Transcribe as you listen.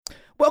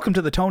Welcome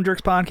to the Tone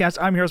Jerks podcast.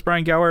 I'm your host,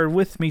 Brian Gower.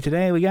 With me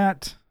today, we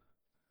got...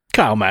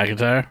 Kyle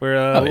McIntyre. We're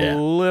a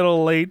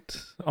little late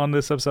on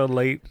this episode,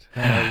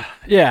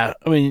 Yeah,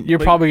 I mean, you're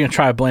probably going to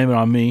try to blame it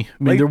on me.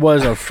 I mean, there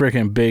was a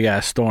freaking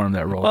big-ass storm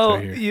that rolled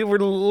through here. You were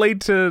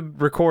late to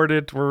record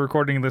it. We're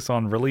recording this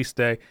on release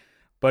day,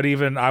 but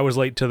even I was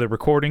late to the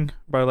recording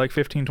by like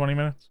 15, 20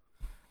 minutes.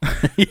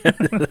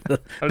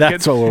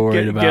 That's what we're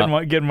worried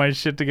about. Getting my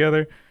shit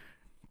together.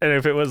 And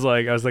if it was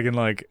like, I was thinking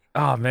like,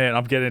 oh man,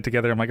 I'm getting it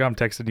together. I'm like, I'm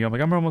texting you. I'm like,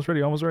 I'm almost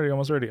ready.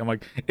 I'm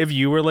like, if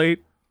you were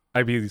late,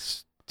 I'd be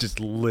just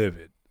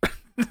livid.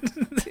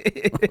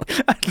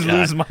 I'd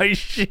lose my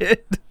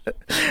shit.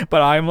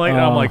 But I'm like,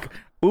 I'm like,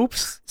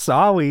 oops,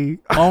 sorry.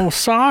 Oh,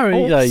 sorry.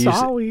 Oh, yeah,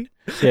 sorry.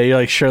 You're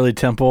like Shirley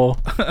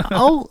Temple.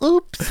 Oh,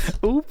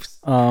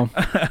 oops.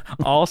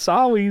 All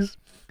sorries.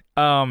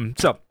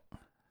 So,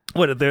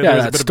 what? There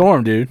was that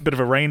storm, dude. Bit of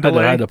a rain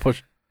delay. I had to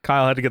push.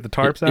 Kyle had to get the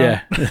tarps out.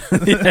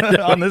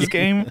 Yeah. On this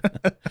game.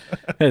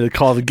 Had to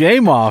call the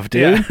game off,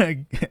 dude. Yeah.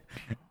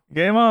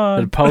 Game on.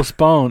 Had to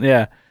postpone.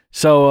 Yeah.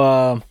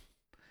 So,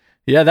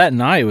 that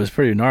night was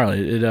pretty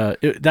gnarly.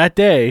 That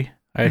day,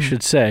 I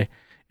should say,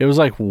 it was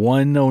like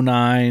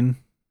 1:09.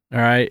 All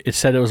right. It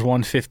said it was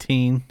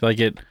 1:15.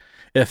 Like it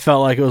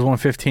felt like it was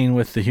 1:15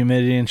 with the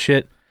humidity and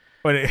shit.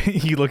 When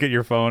you look at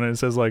your phone and it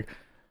says like,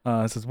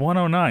 it says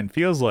 1:09.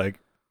 Feels like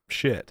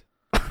shit.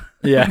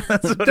 Yeah.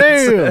 That's what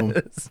Damn.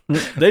 it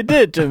says. They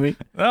did to me.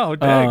 Oh,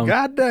 dang.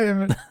 God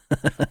damn it.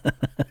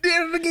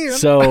 Did it again.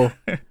 So,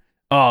 it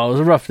was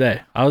a rough day.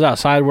 I was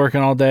outside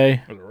working all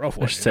day. It was a rough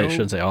one. I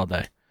shouldn't say all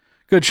day.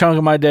 Good chunk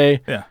of my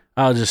day. Yeah.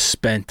 I was just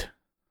spent.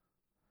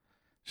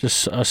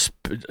 I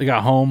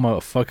got home. I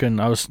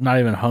was not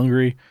even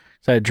hungry.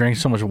 So I drank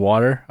so much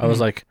water. I was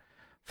like,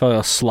 felt like I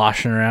was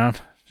sloshing around.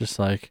 Just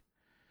like,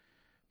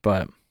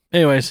 but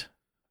anyways,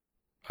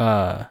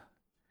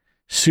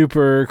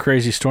 super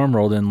crazy storm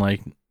rolled in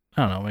like,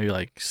 I don't know, maybe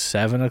like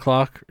 7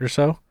 o'clock or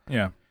so.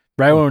 Yeah.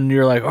 Right when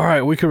you're like, all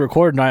right, we could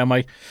record tonight. I'm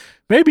like,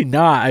 maybe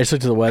not. I just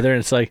looked at the weather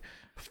and it's like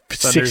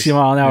 60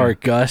 mile an hour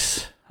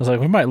gusts. I was like,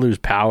 we might lose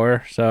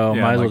power, so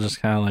might as well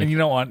just kind of like. And you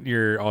don't want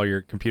all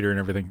your computer and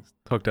everything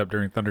hooked up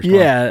during thunderstorm.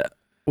 Yeah,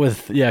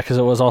 because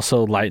it was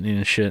also lightning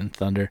and shit and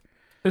thunder.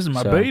 This is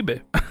my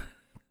baby.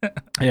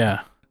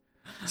 Yeah.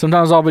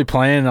 Sometimes I'll be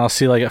playing and I'll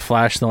see like it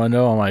flash in the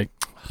window. I'm like,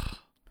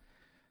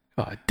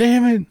 God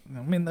damn it!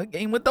 I'm in the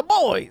game with the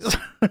boys.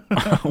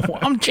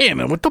 I'm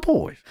jamming with the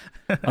boys.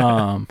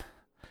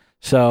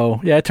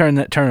 So yeah, I turn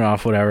it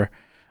off. Whatever.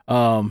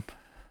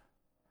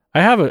 I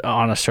have it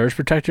on a surge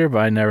protector, but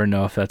I never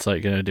know if that's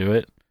like gonna do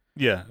it.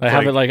 Yeah, I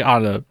have it like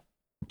on a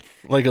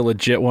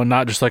legit one,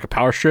 not just like a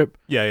power strip.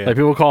 Yeah. Like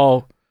people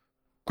call,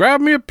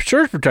 grab me a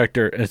surge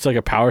protector, and it's like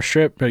a power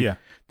strip. Like, yeah.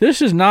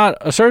 This is not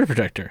a surge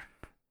protector.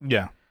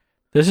 Yeah.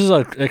 This is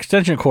an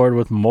extension cord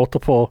with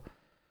multiple.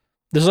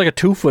 This is like a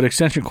 2-foot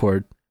extension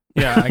cord.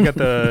 Yeah, I got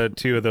the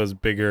 2 of those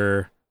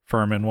bigger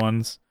Furman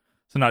ones.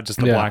 So not just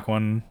the black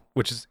one,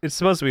 which is it's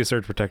supposed to be a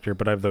surge protector,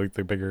 but I have the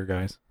bigger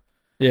guys.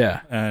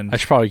 Yeah, and I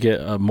should probably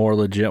get more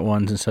legit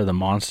ones instead of the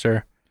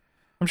monster.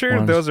 I'm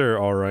sure those are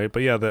all right,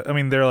 but yeah,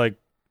 they're like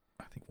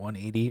I think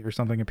 180 or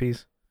something a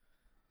piece.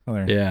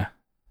 So yeah,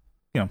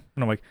 and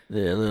I'm like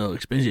they're a little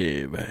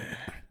expensive.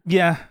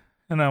 Yeah,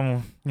 and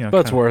I'm but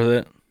it's worth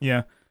it.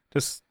 Yeah,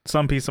 just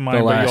some peace of mind.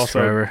 They'll but last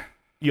forever.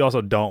 You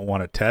also don't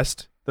want to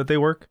test that they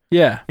work.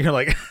 Yeah, you're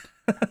like,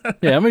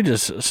 yeah. Let me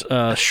just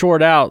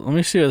short out. Let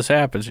me see what this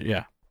happens.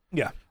 Yeah.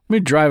 Let me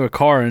drive a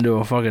car into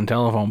a fucking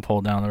telephone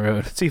pole down the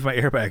road. See if my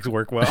airbags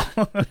work well.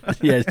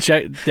 Yeah,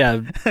 check. Yeah,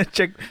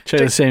 check at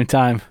the same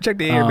time. Check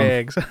the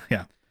airbags.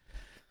 Yeah.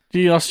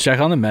 You also check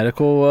on the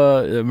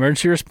medical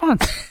emergency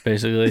response,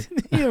 basically.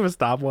 You have a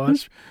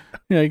stopwatch.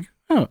 You're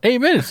like, 8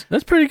 minutes.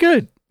 That's pretty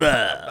good.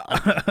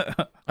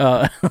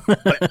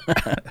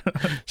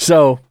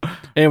 So,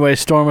 anyway,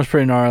 storm was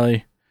pretty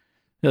gnarly.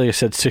 Like I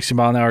said, 60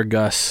 mile an hour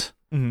gusts.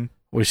 Mm-hmm.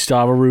 We still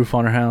have a roof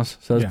on our house,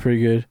 so that's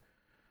pretty good.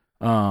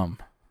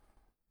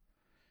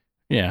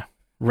 Yeah,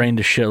 rained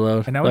a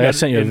shitload. And now I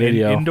sent you a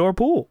video. Indoor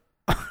pool.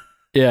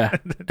 Yeah,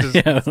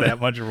 just that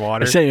much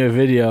water. I sent you a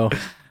video.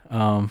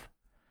 Oh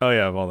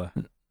yeah, of all that.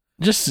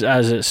 Just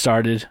as it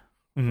started,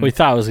 we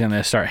thought it was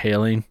gonna start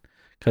hailing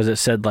because it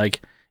said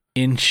like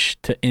inch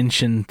to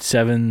inch and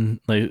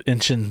 7, like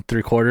inch and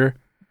 3/4.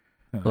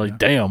 Like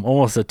damn,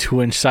 almost a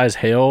 2-inch size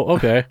hail.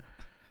 Okay,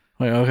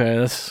 like okay,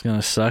 that's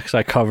gonna suck. So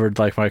I covered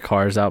like my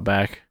cars out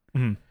back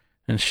and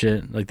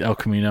shit, like the El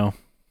Camino.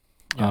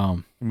 Yeah.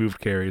 Moved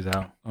carries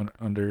out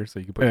under so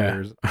you can put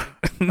yours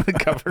in the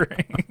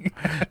covering.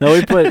 No,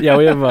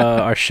 we have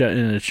our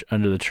shit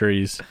under the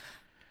trees.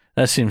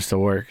 That seems to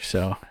work.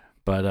 So,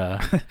 but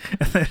and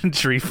then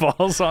tree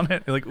falls on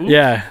it. You're like, oops.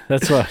 Yeah,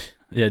 that's what.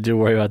 Yeah, do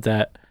worry about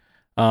that.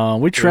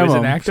 We trim them. It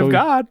was an act of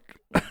God.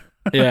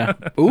 Yeah.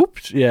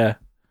 Oops. Yeah.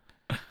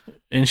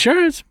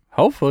 Insurance,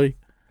 hopefully.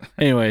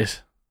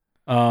 Anyways,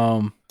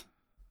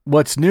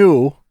 what's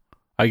new,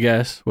 I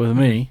guess, with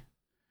me,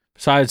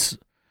 besides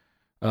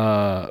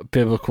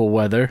biblical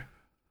weather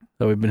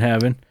that we've been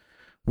having,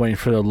 waiting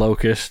for the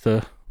locust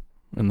to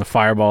and the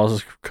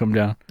fireballs come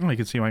down. Oh, you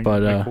can see my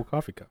cool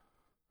coffee cup.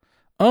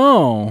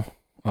 Oh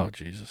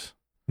Jesus!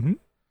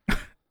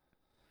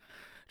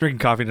 Drinking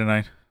coffee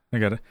tonight. I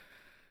got it.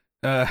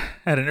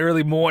 Had an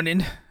early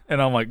morning,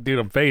 and I'm like, dude,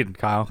 I'm fading,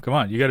 Kyle. Come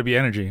on, you got to be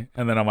energy.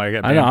 And then I'm like,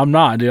 I know I'm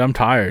not, dude. I'm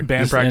tired.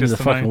 Band Just practice the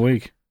tonight. fucking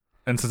week.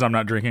 And since I'm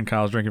not drinking,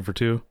 Kyle's drinking for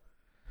 2.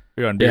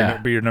 You're on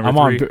beer number 3. I'm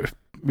on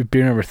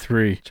beer number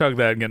 3. Chug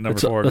that and get number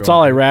 4. That's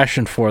all I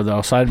rationed for,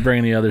 though. So I didn't bring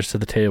any others to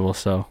the table.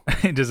 So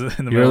just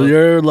in the middle.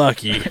 You're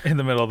lucky. In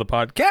the middle of the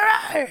pod.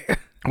 Gary!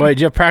 Wait,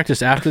 do you have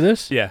practice after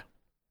this? Yeah.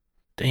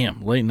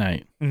 Damn, late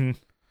night.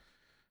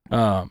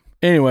 Mm-hmm.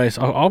 Anyways,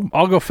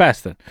 I'll go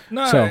fast then.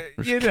 No, so,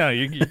 you're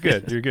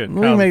good. You're good.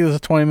 We can make this a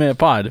 20-minute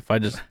pod if I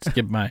just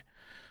skip my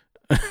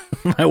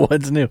my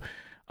what's new.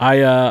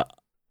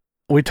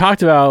 We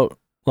talked about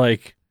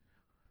like,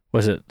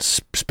 was it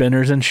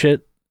spinners and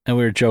shit, and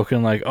we were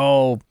joking like,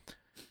 oh,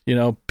 you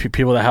know,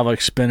 people that have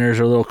like spinners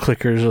or little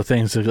clickers or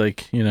things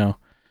like, you know,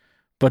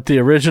 but the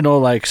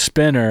original like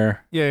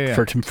spinner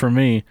for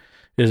me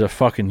is a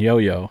fucking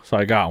yo-yo, so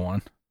I got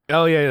one.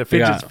 Oh yeah,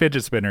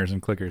 fidget spinners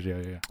and clickers.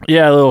 Yeah.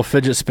 Yeah, little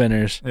fidget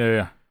spinners.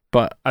 Yeah.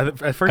 But at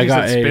first you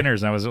said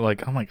spinners, and I was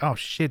like, oh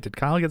shit, did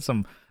Kyle get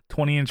some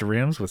 20-inch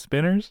rims with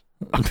spinners?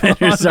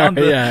 Spinners on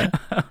the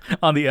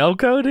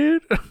Elco,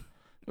 dude.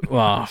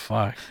 Oh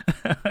fuck!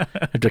 I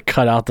have to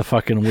cut out the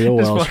fucking wheel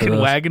wells for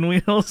those. Wagon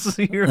wheels.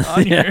 You're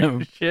on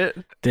your shit.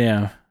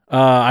 Damn.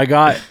 I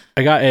got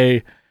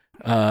a.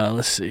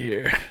 Let's see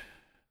here.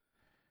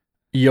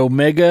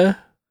 Yomega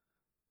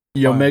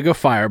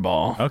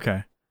Fireball.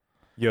 Okay.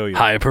 Yo.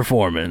 High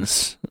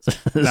performance.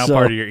 Now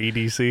part of your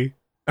EDC.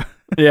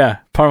 Yeah,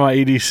 part of my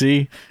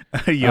EDC.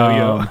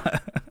 Yo.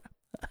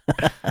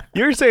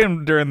 You were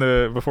saying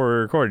before we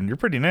were recording, you're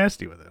pretty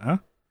nasty with it, huh?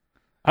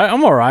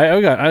 I'm all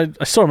right.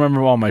 I still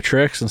remember all my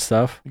tricks and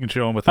stuff. You can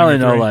show them with. I only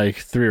know like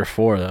 3 or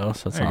 4 though,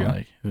 so it's not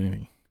like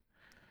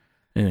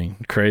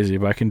anything crazy.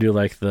 But I can do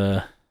like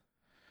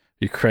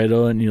you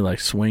cradle it and you like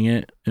swing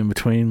it in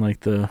between like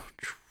the.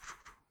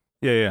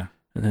 Yeah.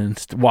 And then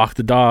walk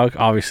the dog.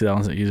 Obviously, that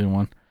one's an easy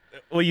one.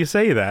 Well, you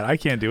say that. I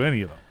can't do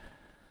any of them.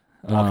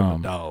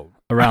 Walking the dog.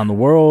 Around the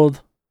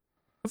world.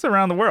 What's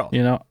around the world?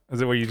 You know,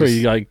 is it where you go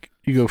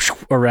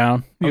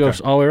around? You go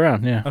all the way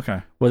around, yeah.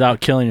 Okay. Without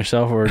killing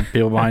yourself or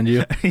people behind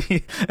you.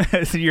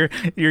 So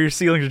your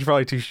ceilings are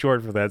probably too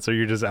short for that, so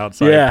you're just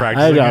outside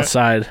practicing. Yeah, I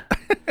outside.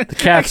 The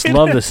cats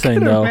love this thing,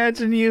 though.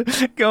 Imagine you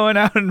going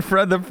out in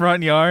the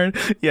front yard.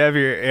 You have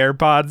your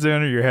AirPods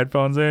in or your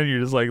headphones in.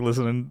 You're just like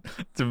listening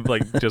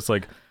to just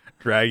like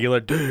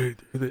Dragula, dude,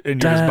 and you're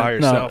just by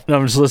yourself. No,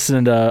 I'm just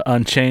listening to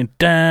Unchained.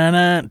 You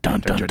got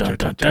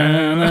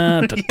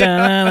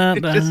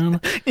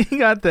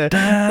the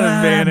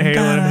Van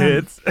Halen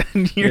hits,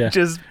 and you're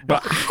just,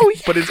 but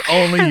it's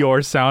only your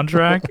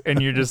soundtrack,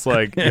 and you're just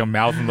like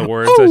mouthing the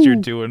words as you're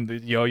doing the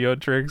yo-yo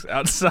tricks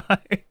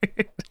outside.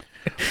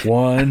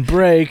 One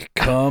break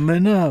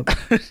coming up.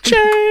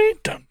 Chain.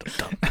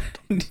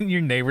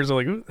 Your neighbors are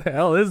like, who the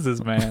hell is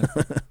this man?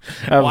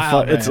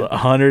 Wow, it's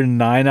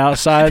 109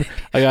 outside.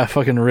 I got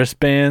fucking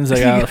wristbands. I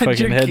got a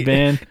fucking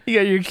headband. You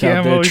got your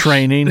camo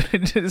training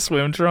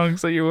swim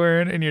trunks that you're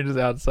wearing, and you're just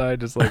outside,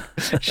 just like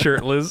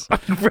shirtless,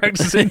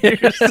 practicing.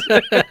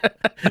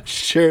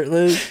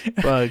 Shirtless.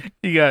 Fuck.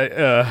 You got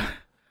a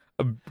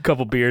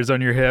couple beers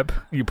on your hip.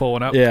 You pull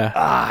one up. Yeah.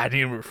 I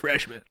need a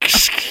refreshment.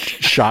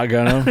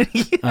 Shotgun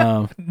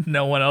them.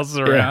 No one else is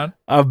around.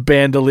 A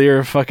bandolier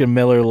of fucking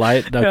Miller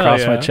Lite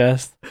across my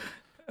chest.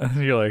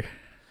 You're like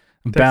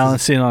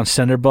balancing on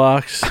cinder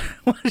blocks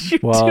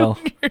while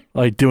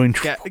like doing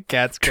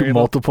cat's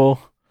multiple.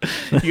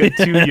 You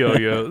got 2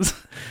 yo-yos.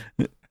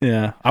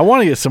 Yeah, I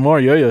want to get some more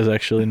yo-yos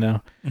actually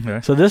now. Okay.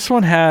 So this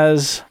one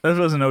has. This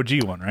was an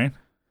OG one, right?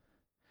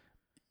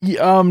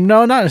 No,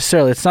 not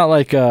necessarily. It's not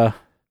like So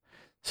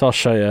I'll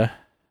show you.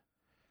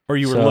 Or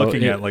you were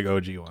looking at like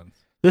OG ones.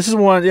 This is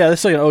one, this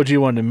is like an OG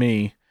one to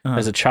me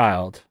as a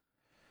child.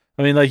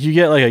 I mean, like you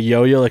get like a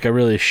yo-yo, like a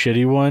really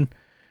shitty one,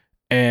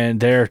 and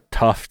they're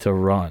tough to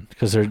run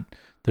because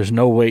there's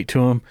no weight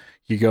to them.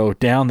 You go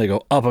down, they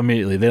go up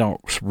immediately. They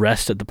don't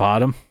rest at the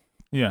bottom.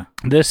 Yeah.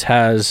 This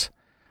has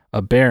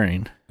a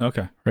bearing.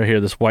 Okay. Right here,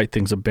 this white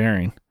thing's a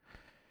bearing.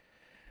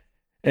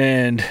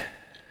 And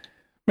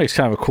makes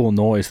kind of a cool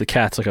noise. The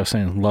cats, like I was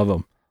saying, love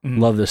them. Mm-hmm.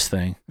 Love this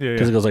thing. Yeah.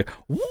 Because it goes like,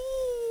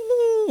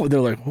 woo! They're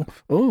like,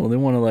 oh, they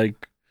want to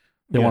like,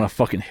 they want to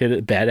fucking hit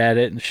it, bat at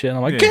it and shit. And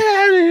I'm like, get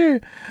out of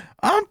here!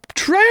 I'm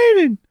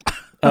training.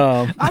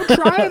 I'm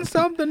trying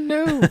something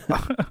new.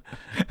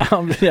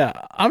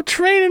 I'm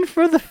training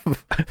for the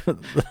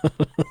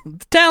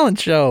talent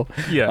show.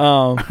 Yeah,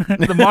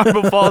 the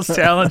Marble Falls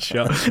talent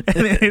show,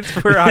 and it's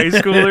for high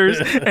schoolers.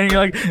 And you're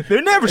like,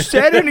 they never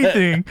said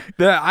anything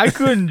that I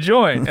couldn't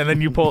join. And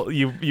then you pull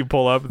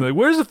up and they're like,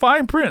 where's the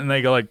fine print? And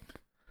they go like,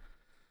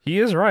 he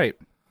is right,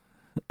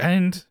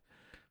 and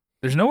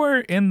There's nowhere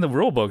in the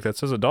rule book that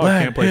says a dog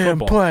Let can't play him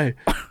football. play.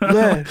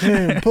 Let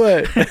him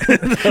play.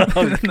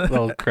 The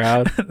whole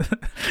crowd.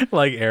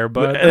 Like Air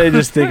Bud. They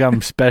just think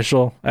I'm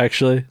special,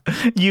 actually.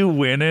 You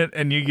win it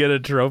and you get a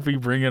trophy,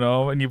 bring it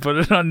home, and you put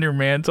it on your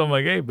mantle. I'm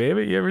like, hey,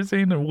 baby, you ever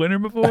seen a winner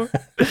before?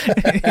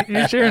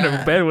 You're sharing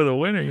a bed with a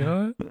winner, you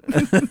know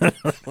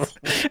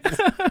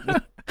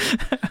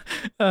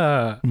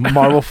that?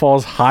 Marble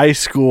Falls High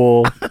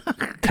School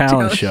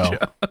talent show.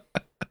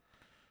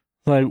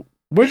 Like,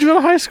 where'd you go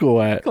to high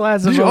school at?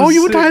 Class of You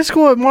went to high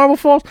school at Marble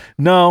Falls?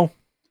 No.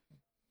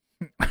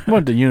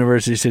 Went to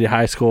University City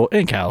High School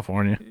in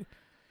California.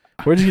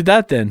 Where'd you get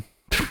that then?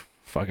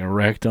 Fucking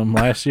wrecked them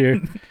last year.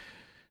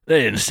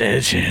 They didn't stand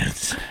a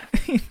chance.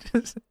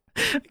 Just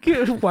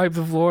wipe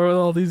the floor with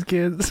all these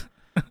kids.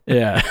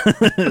 Yeah.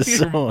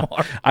 So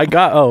I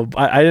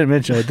didn't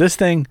mention it. This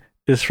thing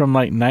is from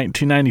like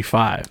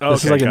 1995.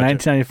 This is like a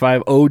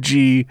 1995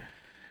 OG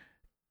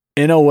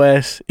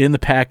NOS in the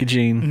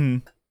packaging.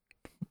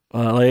 Mm-hmm.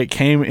 Like it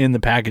came in the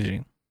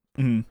packaging.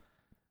 Mm-hmm.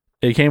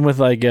 It came with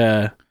like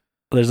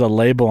there's a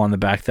label on the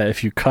back that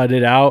if you cut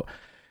it out,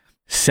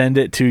 send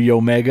it to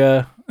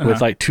Yomega with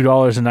like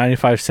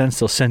 $2.95,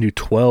 they'll send you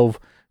 12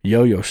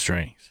 yo-yo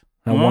strings.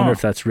 I wonder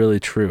if that's really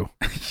true.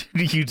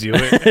 You do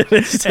it.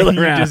 It's still and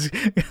around.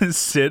 You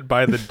just sit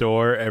by the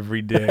door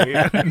every day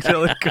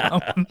until it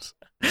comes.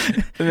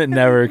 And it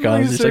never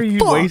comes. It's Sir, like, you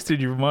fuck.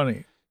 wasted your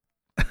money.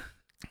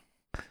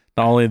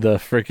 Not only the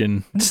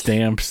freaking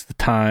stamps, the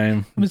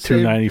time, I'm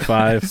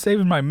 $2.95.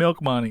 Saving my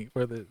milk money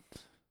for this.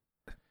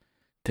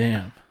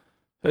 Damn.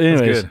 That's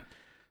Anyways, good.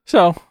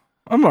 so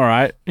I'm all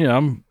right. You know,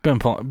 I'm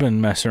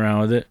been messing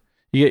around with it.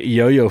 You get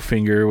yo-yo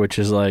finger, which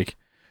is like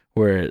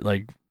where it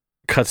like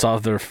cuts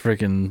off the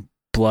freaking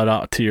blood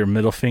out to your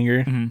middle finger.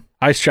 Mm-hmm.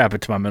 I strap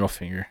it to my middle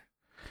finger.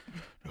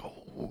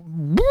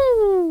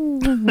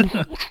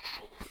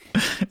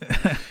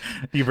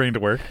 You bring it to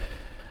work?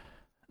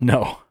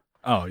 No,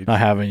 Oh, you I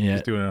haven't just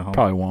yet. doing it at home?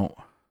 Probably won't.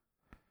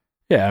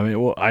 Yeah, I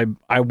mean, well,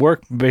 I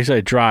work basically.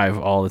 I drive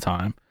all the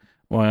time.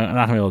 Well, I'm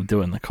not gonna be able to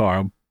do it in the car.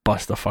 I'll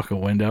bust the fucking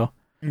window.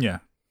 Yeah.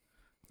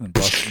 And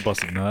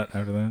bust a nut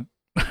after that.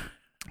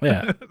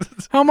 Yeah.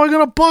 How am I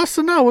gonna bust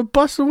a nut with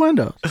busted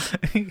windows?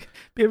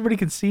 Everybody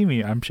can see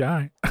me. I'm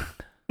shy.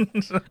 I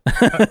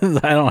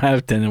don't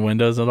have tinted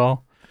windows at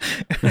all.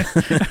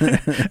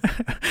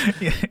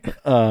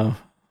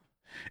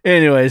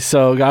 Anyways,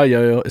 so got a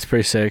yo-yo. It's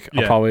pretty sick.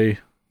 I'll Yeah. probably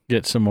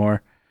get some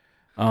more.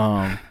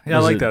 Yeah, I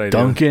was like it that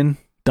idea.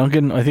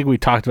 Duncan, I think we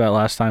talked about it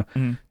last time.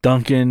 Mm-hmm.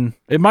 Duncan,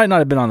 it might not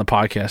have been on the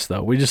podcast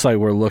though. We just like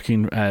were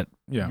looking at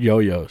Yeah.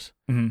 yo-yos,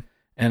 Mm-hmm.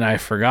 and I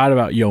forgot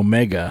about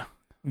Yomega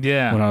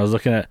Yeah. when I was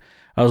looking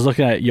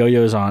at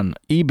yo-yos on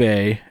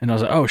eBay, and I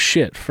was like, oh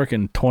shit,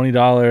 freaking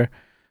 $20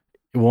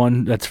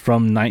 one that's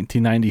from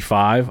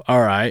 1995.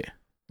 All right,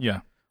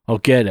 Yeah. I'll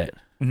get it.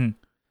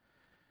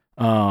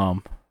 Mm-hmm.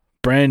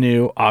 Brand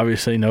new,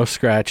 obviously no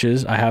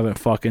scratches. I haven't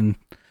fucking,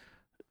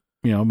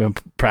 been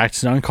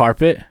practicing on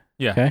carpet.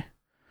 Yeah. Okay.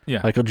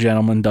 Yeah. Like a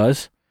gentleman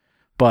does.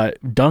 But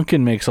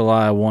Duncan makes a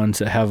lot of ones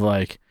that have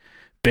like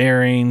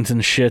bearings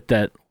and shit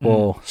that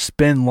will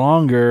spin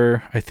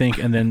longer, I think,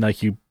 and then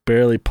like you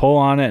barely pull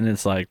on it and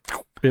it's like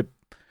it.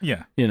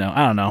 Yeah. I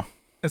don't know.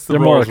 It's the They're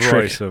more Rolls a trick.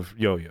 Royce of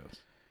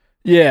yo-yos.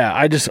 Yeah,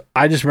 I just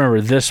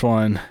remember this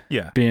one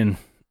Yeah. being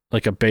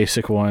like a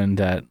basic one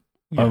that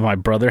Yeah. my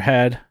brother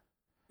had.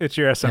 It's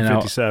your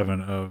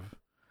SM57 of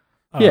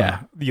Yeah.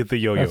 the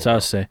yo-yo. That's what I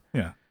would say.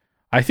 Yeah.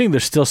 I think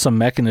there's still some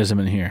mechanism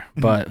in here,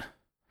 but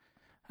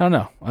I don't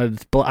know.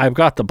 I've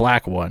got the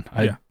black one.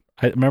 I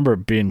remember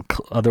it being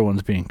other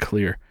ones being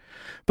clear.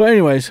 But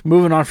anyways,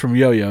 moving on from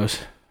yo-yos.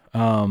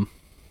 I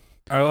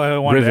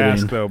wanted to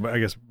ask riveting. though, but I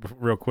guess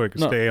real quick,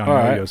 No, stay on all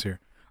right. yo-yos here.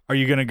 Are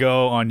you gonna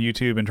go on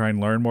YouTube and try and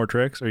learn more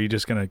tricks, or are you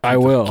just gonna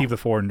keep the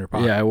four in your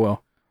pocket? Yeah, I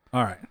will.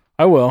 All right.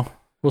 I will.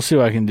 We'll see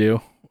what I can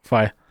do. If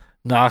I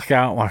knock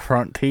out my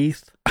front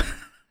teeth,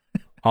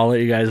 I'll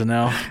let you guys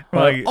know.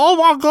 Like, oh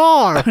my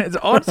god! it's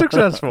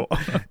unsuccessful.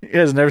 You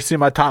guys have never seen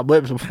my top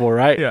lips before,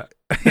 right? Yeah.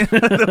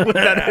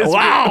 That is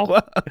Wow.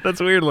 weird. That's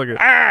weird looking.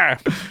 Ah!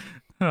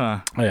 Huh.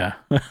 Yeah.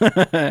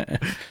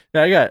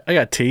 Yeah, I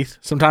got teeth.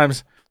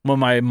 Sometimes when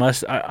my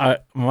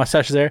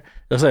mustache is there, it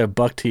looks like a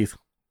buck teeth.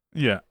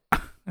 Yeah.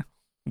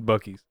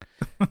 Bucky's.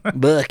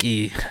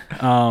 Bucky.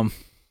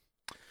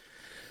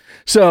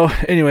 So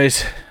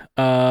anyways,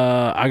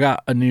 I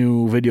got a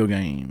new video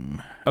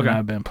game. Okay. And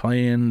I've been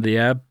playing the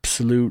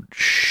absolute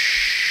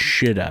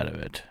shit out of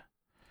it.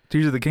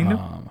 Tears of the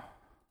Kingdom?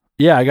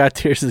 Yeah, I got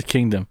Tears of the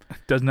Kingdom.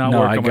 Does not no,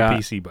 work I on got- my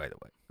PC, by the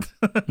way.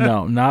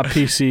 No, not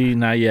PC,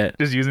 not yet.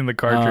 Just using the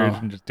cartridge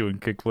and just doing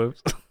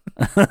kickflips.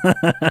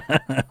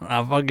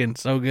 I'm fucking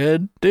so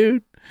good,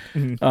 dude.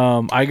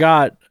 Mhm. I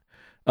got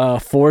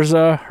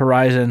Forza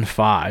Horizon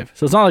 5.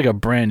 So it's not like a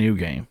brand new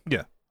game.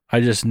 Yeah.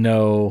 I just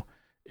know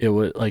it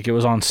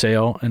was on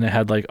sale and it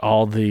had like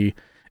all the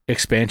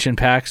expansion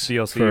packs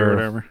DLC for or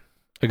whatever.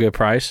 a good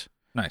price.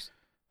 Nice.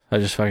 I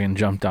just fucking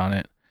jumped on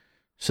it.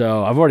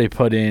 So I've already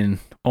put in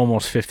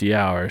almost 50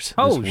 hours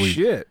Oh, this week.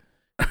 shit.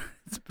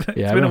 It's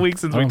Yeah, been a week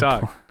since we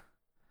talked.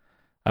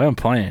 I've been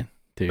playing,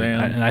 dude.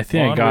 Man, And I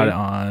think I got it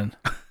on.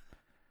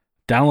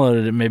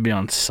 Downloaded it maybe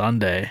on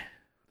Sunday.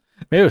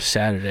 Maybe it was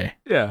Saturday.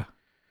 Yeah.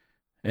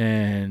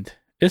 And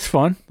it's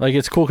fun. Like,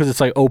 it's cool because it's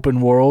like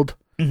open world,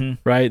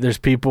 right? There's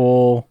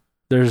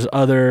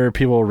other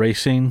people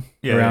racing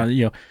around.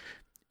 You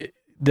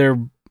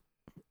know,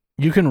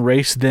 you can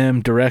race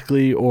them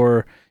directly,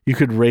 or you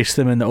could race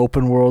them in the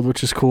open world,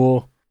 which is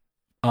cool.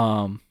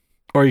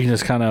 Or you can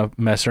just kind of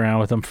mess around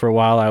with them for a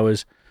while.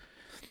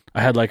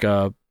 I had like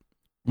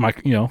my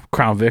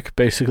Crown Vic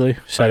basically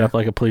set up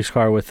like a police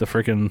car with the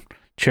freaking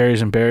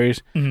cherries and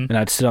berries, and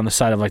I'd sit on the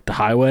side of like the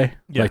highway,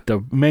 like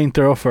the main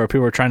thoroughfare.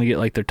 People were trying to get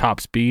like their top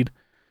speed,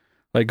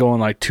 like going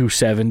like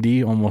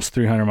 270, almost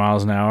 300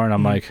 miles an hour, and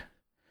I'm like,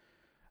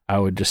 I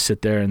would just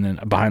sit there and then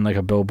behind like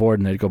a billboard,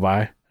 and they'd go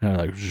by, and I'd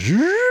like,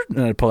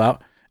 and I'd pull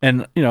out,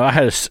 and I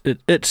had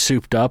it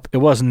souped up. It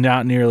was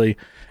not nearly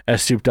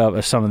as souped up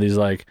as some of these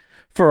like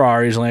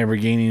Ferraris,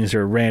 Lamborghinis,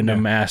 or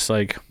random ass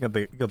like. You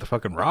got the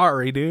fucking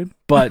Rari, dude.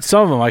 But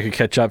some of them I could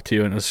catch up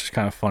to, and it was just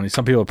kind of funny.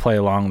 Some people would play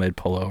along, they'd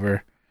pull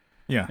over.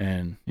 Yeah.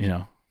 And,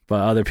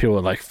 but other people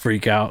would like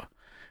freak out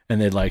and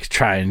they'd like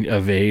try and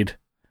evade.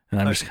 And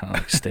I'm just kind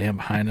of like staying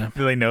behind them.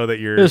 Do they know that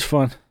you're. It was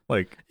fun.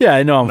 Like. Yeah,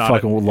 I know I'm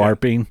fucking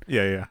LARPing.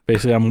 Yeah.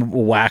 Basically, I'm a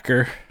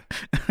whacker.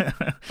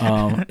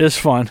 It's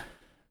fun.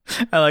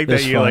 I like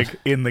that you like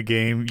in the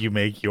game, you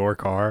make your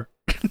car.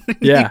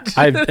 Yeah.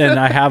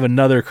 I have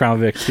another Crown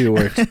Vic too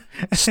where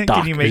it's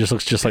stock. It just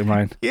looks just like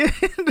mine. Yeah.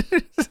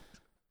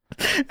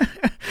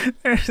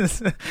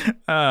 Listen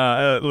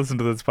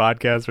to this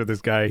podcast where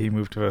this guy, he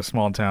moved to a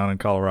small town in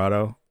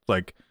Colorado.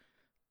 Like,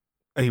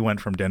 he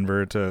went from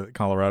Denver to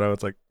Colorado.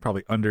 It's like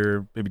probably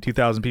under maybe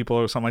 2,000 people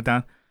or something like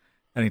that.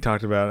 And he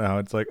talked about how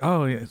it's like,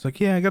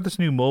 I got this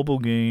new mobile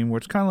game where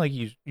it's kind of like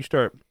you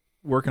start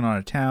working on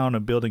a town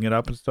and building it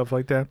up and stuff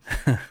like that.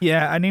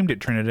 Yeah, I named it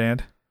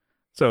Trinidad.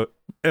 So,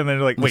 and then they're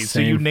like, wait, so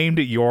you named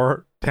it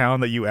your town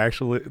that you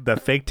actually, the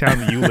fake town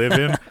that you live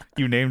in,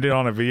 you named it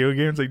on a video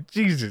game? It's like,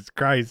 Jesus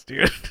Christ,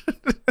 dude.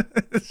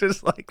 It's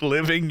just like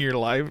living your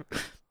life.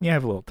 You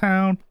have a little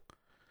town.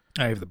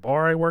 I have the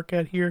bar I work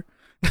at here.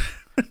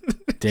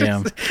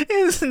 Damn.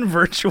 His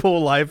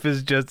virtual life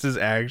is just his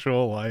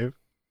actual life.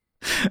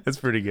 That's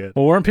pretty good.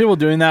 Well, weren't people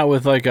doing that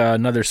with like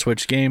another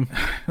Switch game?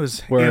 It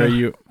was where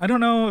I don't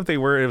know if they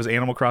were. It was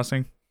Animal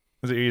Crossing.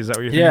 Is that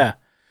what you're thinking? Yeah.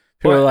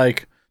 People were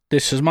like,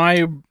 this is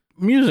my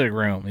music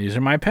room. These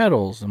are my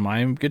pedals and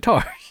my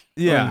guitars.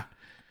 Yeah.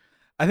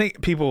 I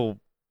think people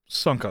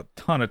sunk a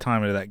ton of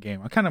time into that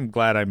game. I'm kind of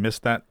glad I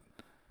missed that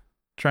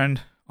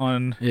trend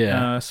on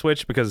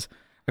Switch, because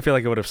I feel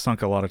like I would have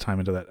sunk a lot of time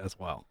into that as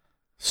well.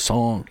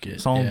 Sunk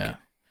it. Yeah.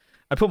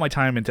 I put my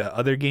time into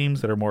other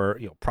games that are more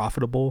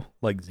profitable,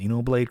 like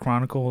Xenoblade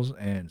Chronicles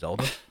and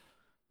Zelda.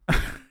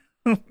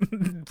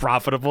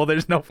 Profitable.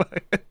 There's no.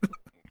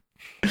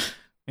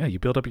 Yeah, you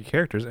build up your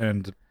characters,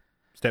 and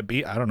step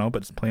B, I don't know,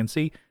 but plan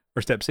C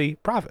or step C,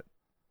 profit.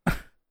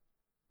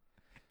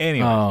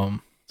 Anyway,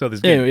 so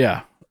this game.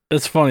 Yeah,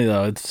 it's funny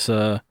though. It's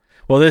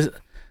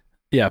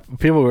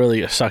people really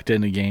get sucked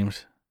into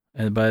games,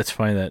 but it's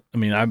funny that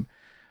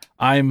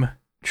I'm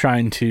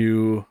trying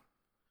to,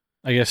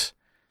 I guess.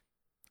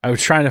 I was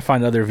trying to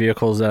find other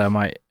vehicles that I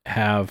might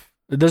have.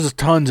 There's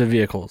tons of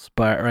vehicles,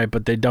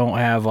 but they don't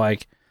have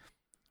like.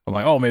 I'm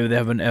like, maybe they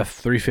have an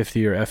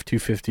F350 or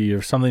F250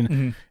 or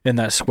something in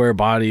that square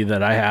body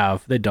that I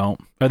have. They don't,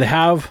 or they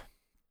have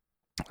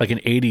like an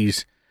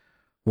 80s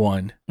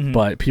one,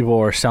 but people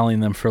are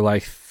selling them for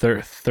like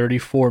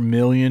 34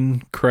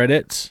 million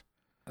credits,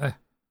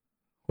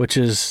 which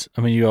is,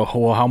 you go,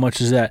 well, how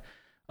much is that?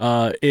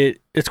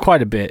 It's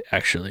quite a bit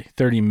actually.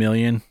 30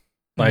 million,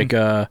 like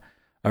a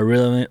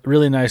really,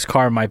 really nice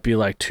car might be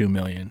like 2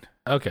 million.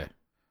 Okay.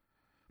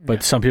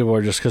 But some people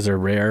are just because they're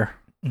rare.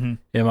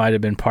 It might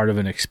have been part of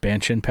an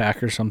expansion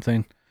pack or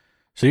something.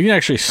 So you can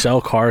actually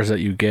sell cars that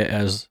you get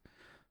as.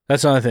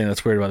 That's another thing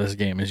that's weird about this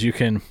game is you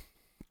can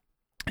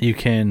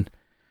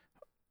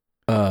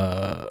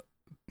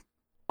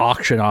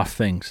auction off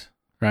things,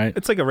 right?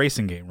 It's like a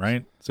racing game,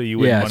 right? So you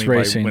win money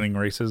by winning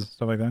races,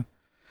 stuff like that.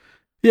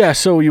 Yeah,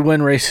 so you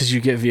win races,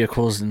 you get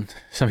vehicles, and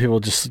some people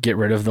just get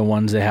rid of the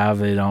ones they have.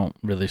 They don't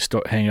really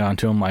hang on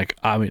to them. Like,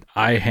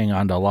 I hang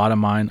on to a lot of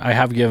mine. I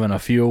have given a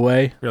few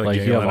away. You're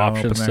like you have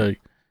options to.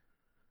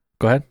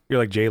 Go ahead. You're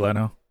like Jay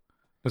Leno.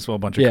 Just a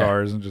bunch of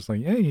cars and just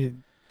like, yeah, you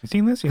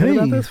seen this? You heard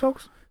about this,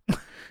 folks?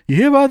 You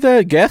hear about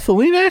that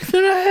gasoline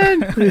accident I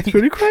had? It's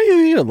pretty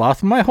crazy. I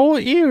lost my whole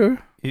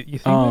ear. You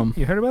think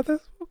you heard about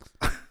this, folks?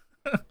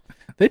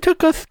 They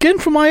took a skin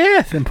from my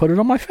ass and put it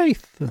on my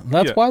face.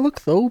 That's why I look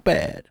so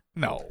bad.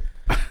 No.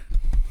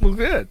 Look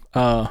good.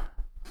 No,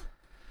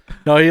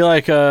 he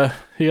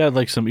had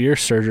like some ear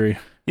surgery.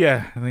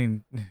 Yeah,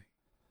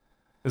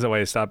 is that why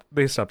they stopped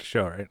the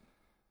show, right?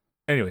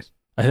 Anyways.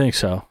 I think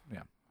so.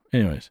 Yeah.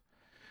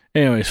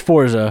 Anyways,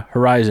 Forza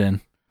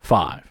Horizon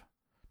 5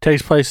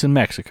 takes place in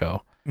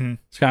Mexico.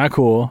 It's kind of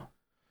cool.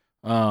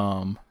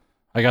 I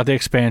got the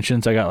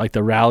expansions. I got like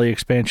the rally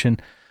expansion.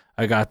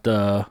 I got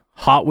the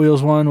Hot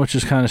Wheels one, which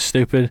is kind of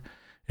stupid.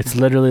 It's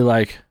literally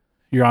like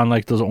you're on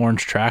like those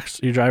orange tracks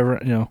you drive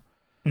around,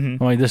 I'm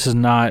like, this is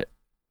not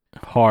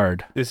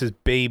hard. This is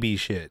baby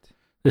shit.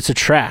 It's a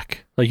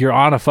track. Like, you're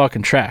on a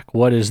fucking track.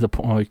 What is the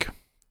point? Like,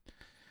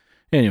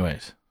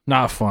 anyways,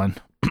 not fun.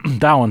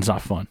 That one's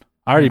not fun.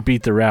 I already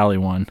beat the rally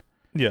one.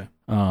 Yeah.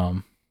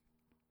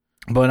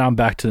 But I'm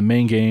back to the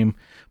main game.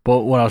 But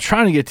what I was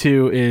trying to get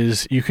to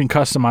is you can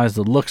customize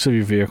the looks of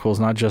your vehicles,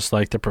 not just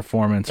like the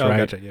performance, right?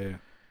 Gotcha. Yeah.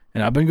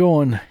 And I've been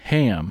going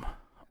ham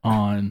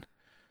on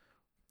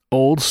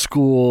old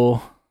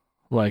school,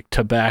 like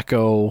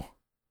tobacco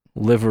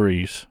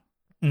liveries,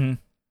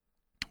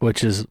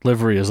 which is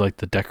livery is like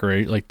the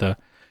decorate, like the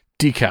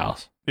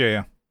decals.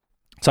 Yeah.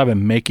 So I've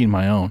been making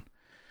my own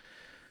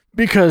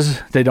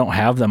because they don't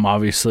have them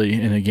obviously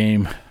in a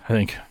game. I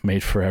think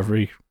made for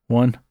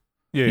everyone.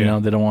 Yeah. You know,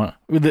 they don't want.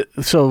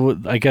 So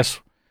I guess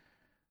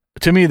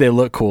to me they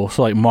look cool.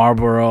 So like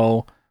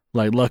Marlboro,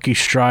 like Lucky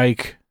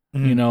Strike,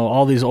 you know,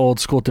 all these old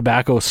school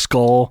tobacco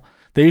Skull.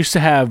 They used to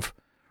have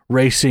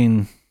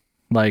racing,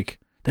 like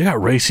they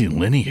got racing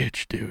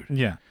lineage, dude.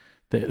 Yeah.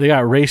 They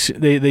got race.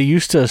 They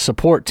used to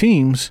support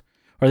teams,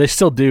 or they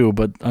still do,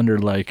 but under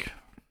like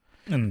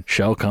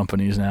shell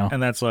companies now.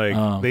 And that's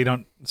like they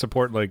don't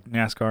support like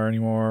NASCAR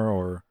anymore,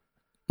 or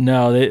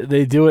no,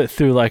 they do it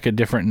through like a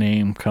different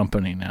name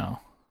company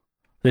now.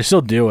 They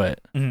still do it,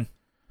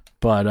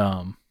 but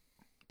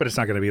it's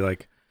not going to be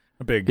like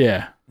a big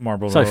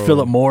Marlboro. It's like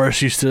Philip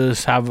Morris used to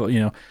have.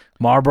 You know,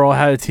 Marlboro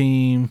had a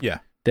team. Yeah,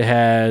 they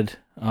had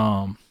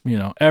you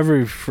know,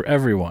 for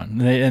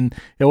everyone, and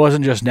it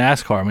wasn't just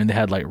NASCAR. I mean, they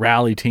had like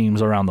rally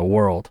teams around the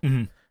world,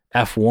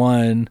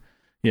 F1.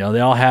 You know, they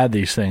all had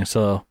these things.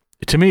 So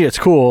to me, it's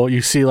cool.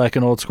 You see like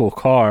an old school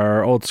car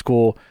or old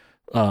school,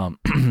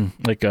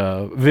 like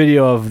a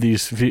video of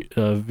these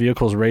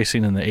vehicles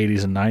racing in the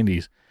 80s and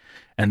 90s,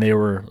 and they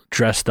were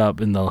dressed up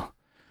in the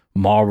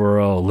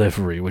Marlboro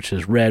livery, which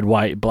is red,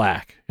 white,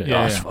 black.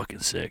 That's fucking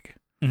sick.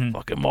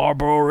 Fucking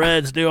Marlboro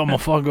Reds, dude. I'm gonna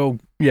fucking go.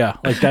 Yeah,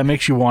 like that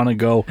makes you want to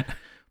go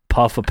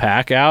puff a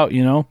pack out,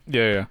 you know?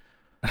 Yeah.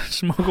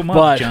 Smoke them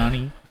up,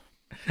 Johnny.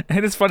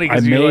 And it's funny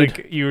because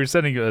you were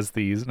sending us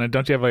these, and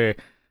don't you have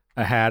like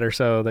a hat or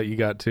so that you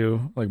got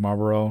too, like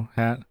Marlboro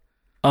hat?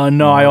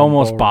 No, I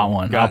almost bought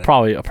one. I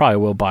probably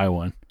will buy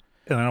one.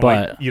 And I'm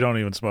like, you don't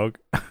even smoke?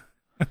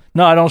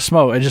 No, I don't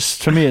smoke.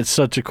 To me, it's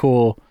such a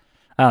cool.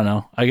 I don't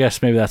know. I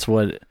guess maybe that's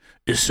what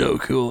is so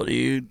cool,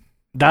 dude.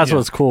 That's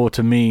what's cool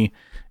to me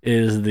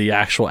is the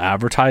actual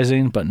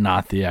advertising, but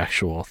not the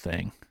actual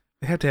thing.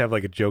 They have to have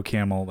like a Joe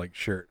Camel like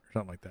shirt or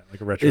something like that, like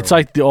a retro. It's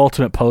like the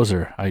ultimate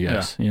poser, I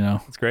guess. You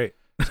know, it's great.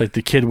 It's like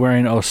the kid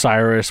wearing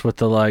Osiris with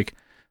the like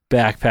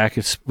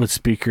backpack with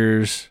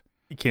speakers.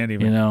 He can't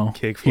even,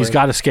 kick flip. He's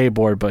got a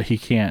skateboard, but he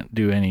can't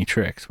do any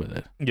tricks with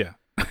it. Yeah,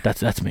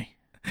 that's me.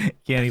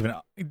 Can't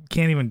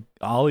even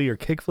ollie or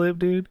kickflip,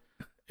 dude.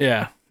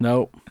 Yeah,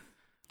 nope.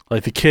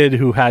 Like the kid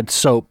who had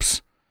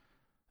soaps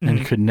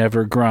and could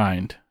never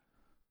grind.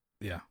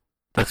 Yeah,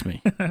 that's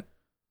me.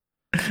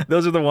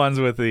 Those are the ones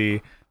with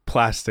the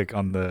plastic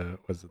on the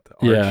arch?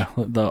 Yeah,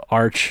 the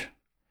arch.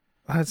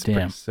 That's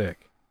pretty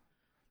sick.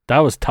 That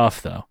was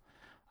tough though.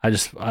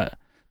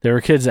 There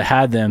were kids that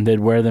had them. They'd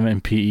wear them in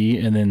PE,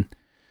 and then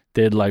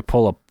they'd like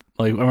pull up.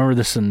 Like I remember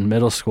this in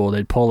middle school.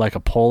 They'd pull like a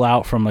pole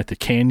out from like the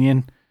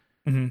canyon.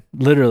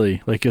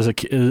 Literally, like it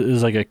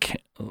was like a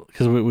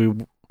because we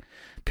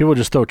people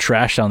just throw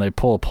trash down. They'd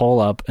pull a pole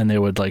up, and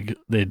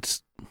they'd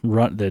just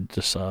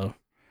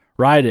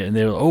ride it, and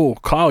they were, oh,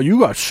 Kyle, you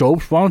got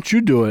soaps. Why don't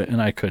you do it?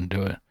 And I couldn't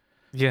do it.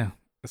 Yeah,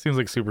 it seems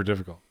like super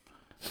difficult.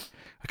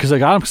 Because I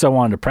got them because I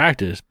wanted to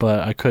practice, but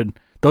I couldn't.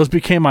 Those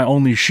became my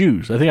only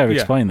shoes. I think I've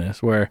explained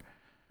this. Where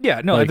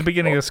at the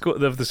beginning of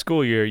the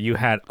school year, you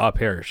had a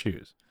pair of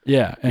shoes.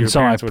 Yeah, and your so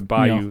parents would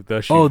buy you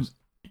the shoes. Oh,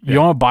 you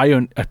want to buy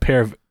you a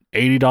pair of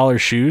 $80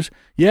 shoes?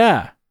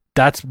 Yeah,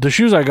 that's the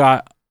shoes I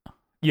got.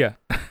 Yeah,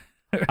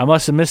 I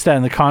must have missed that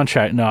in the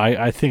contract. No,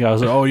 I think I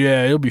was like, oh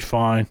yeah, it'll be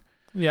fine.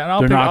 Yeah,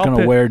 and they're not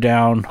going to wear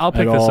down. I'll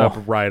pick this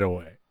up right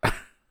away.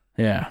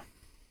 Yeah,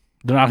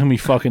 they're not going to be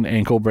fucking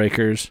ankle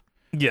breakers.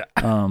 Yeah.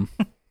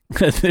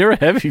 They were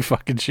heavy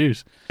fucking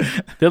shoes.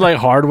 They're like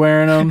hard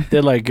wearing them.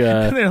 They're like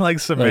they're like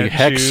cement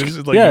like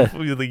shoes. Like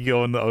you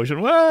go in the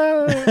ocean.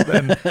 Whoa!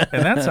 and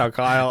that's how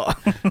Kyle.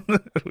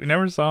 We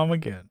never saw him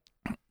again.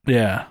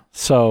 Yeah.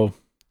 So,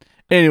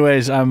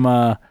 anyways,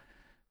 I'm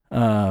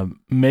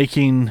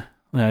making.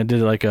 I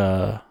did like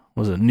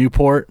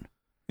Newport.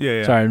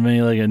 Yeah. Sorry, I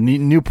made like a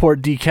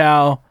Newport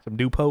decal. Some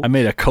Newport. I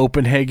made a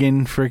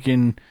Copenhagen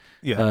freaking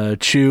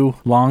chew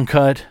long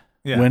cut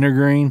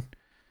wintergreen.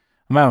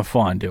 I'm having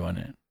fun doing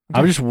it.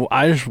 I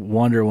just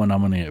wonder when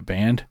I'm gonna get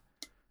banned.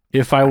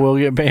 If I will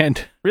get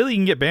banned. Really, you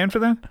can get banned for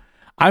that?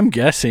 I'm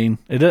guessing.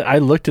 I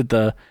looked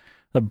at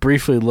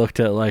briefly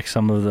looked at like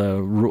some of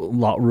the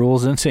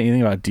rules. Didn't say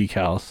anything about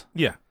decals.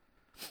 Yeah.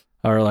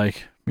 Or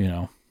like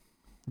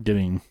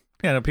getting.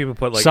 Yeah, no, people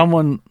put like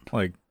someone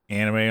like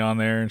anime on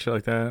there and shit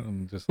like that,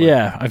 and just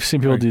I've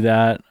seen people do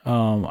that.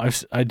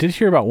 I did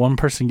hear about one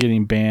person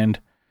getting banned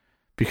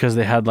because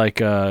they had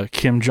like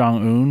Kim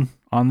Jong-un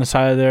on the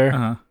side of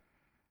their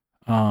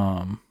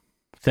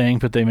thing,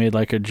 but they made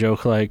like a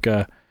joke like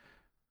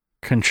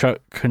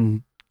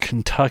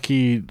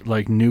Kentucky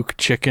like nuke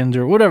chickens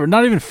or whatever.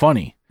 Not even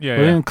funny. Yeah,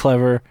 Not even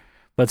clever.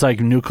 But it's like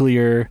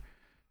nuclear,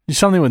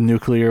 something with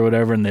nuclear or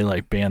whatever, and they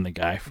like ban the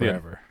guy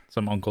forever. Yeah.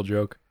 Some uncle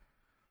joke.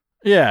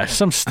 Yeah,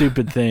 some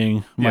stupid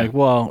thing. I'm like,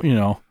 well,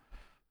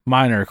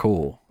 mine are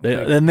cool.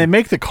 And they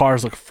make the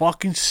cars look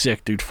fucking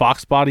sick, dude.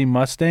 Fox body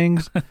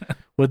Mustangs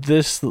with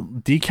this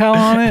decal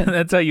on it.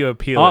 That's how you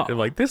appeal it. They're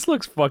like, this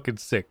looks fucking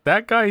sick.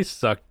 That guy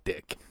sucked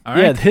dick. All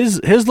right? Yeah,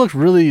 his looked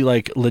really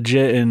like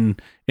legit and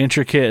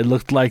intricate. It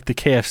looked like the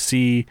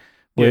KFC.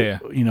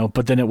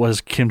 But then it was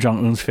Kim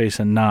Jong Un's face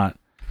and not.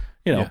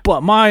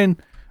 But mine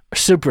are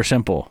super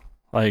simple.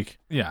 Like,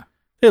 yeah,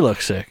 they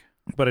look sick.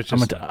 But it's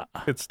just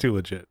it's too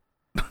legit.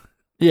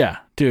 Yeah,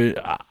 dude,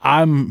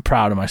 I'm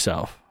proud of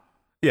myself.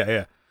 Yeah.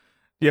 Do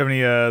you have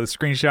any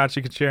screenshots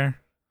you could share?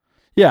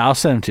 Yeah, I'll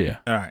send them to you.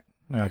 All right,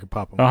 I can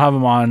pop them. I don't have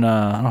them on.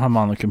 I don't have them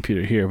on the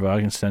computer here, but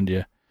I can send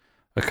you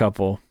a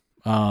couple.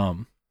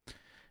 And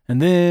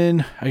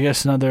then I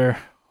guess another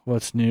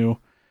what's new.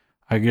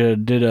 I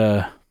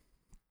did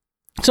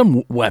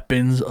some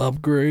weapons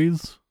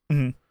upgrades.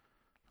 Mm-hmm.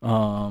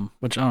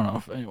 Which I don't know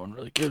if anyone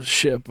really gives a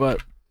shit,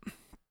 but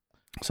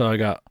so I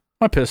got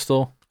my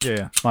pistol.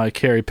 Yeah. My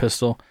carry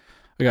pistol.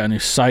 I got a new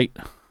sight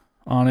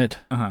on it.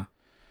 Uh-huh.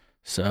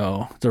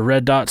 So it's a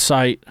red dot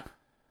sight.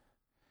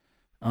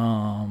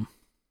 Well,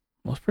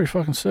 it's pretty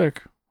fucking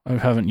sick. I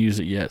haven't used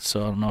it yet,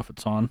 so I don't know if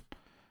it's on.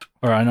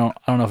 Or I don't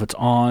know if it's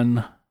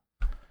on.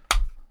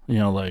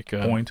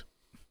 Point.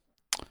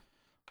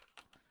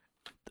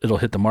 It'll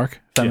hit the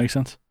mark. If that makes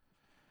sense.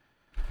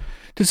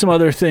 Did some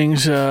other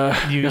things.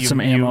 Got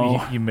some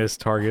ammo. You missed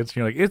targets.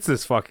 You're like, it's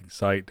this fucking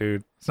sight,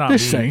 dude. It's not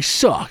this me. thing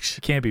sucks.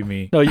 It can't be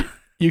me. No,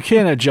 you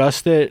can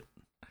adjust it.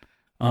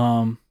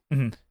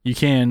 Mm-hmm. You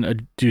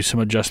can do some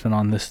adjustment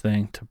on this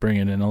thing to bring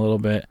it in a little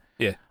bit.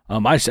 Yeah.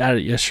 I just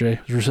added it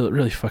yesterday. It was really,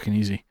 really fucking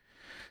easy.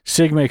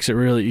 SIG makes it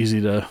really easy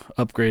to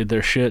upgrade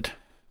their shit.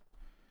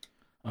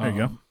 There you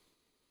go.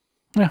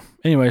 Yeah.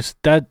 Anyways,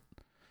 it's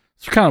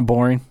kind of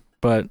boring,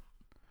 but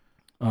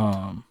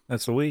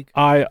that's the week.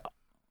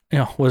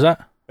 Was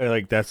that?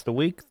 Like that's the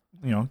week.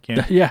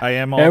 Can't. Yeah. I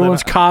am. All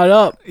Everyone's caught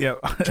up. Yeah.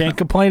 Can't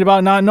complain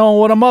about not knowing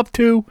what I'm up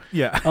to.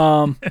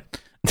 Yeah.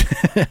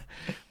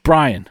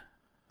 Brian,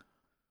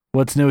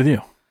 what's new with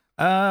you?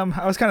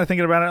 I was kind of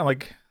thinking about it. I'm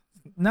like,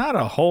 not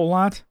a whole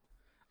lot.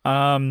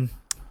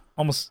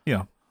 Almost,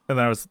 and then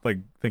I was like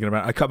thinking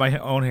about it. I cut my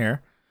own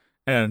hair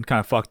and kind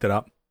of fucked it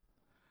up,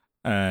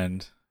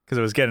 and because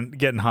it was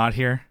getting hot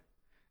here,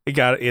 it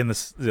got in the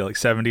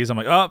 70s. I'm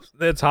like, oh,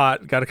 it's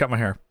hot. Got to cut my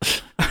hair.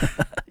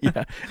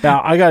 Yeah.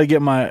 Now I got to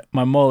get my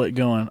mullet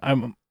going.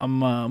 I'm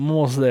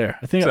almost there.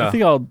 I think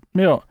I'll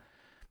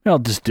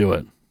just do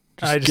it.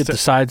 Just get the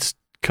sides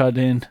cut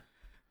in.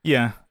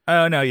 Yeah.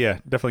 No. Yeah.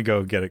 Definitely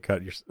go get it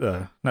cut.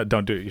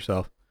 Don't do it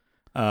yourself.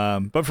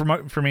 But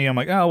for me, I'm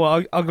like, oh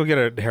well, I'll go get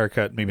a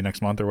haircut maybe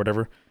next month or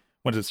whatever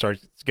once it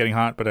starts getting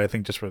hot. But I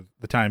think just for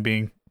the time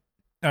being,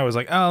 I was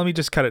like, oh, let me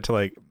just cut it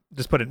to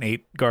just put an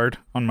 8 guard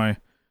on my,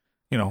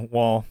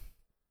 wall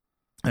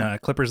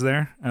clippers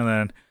there, and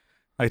then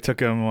I took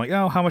them. I'm like,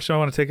 oh, how much do I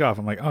want to take off?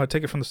 I'm like, oh,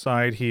 take it from the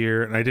side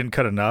here, and I didn't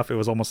cut enough. It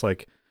was almost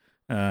like,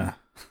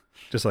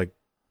 just like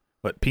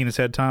what penis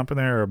head top in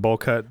there or a bowl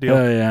cut deal.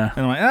 Oh yeah.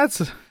 And I'm like,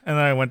 and then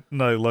I went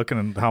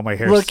looking at how my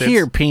hair. Look sits.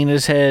 here,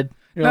 penis head.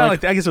 No, I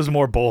guess it was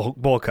more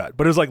bowl cut,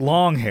 but it was like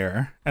long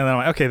hair, and then I'm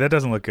like, okay, that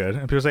doesn't look good.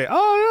 And people say,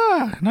 oh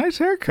yeah, nice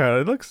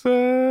haircut. It looks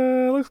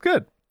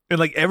good. And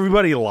like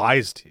everybody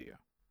lies to you.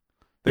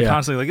 They're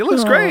constantly like, it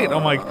looks great.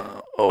 I'm like,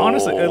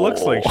 honestly, it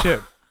looks like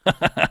shit.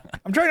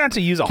 I'm trying not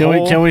to use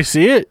Can we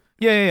see it?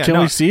 Yeah. Can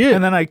we see it?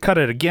 And then I cut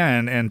it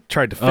again and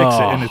tried to fix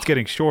it, and it's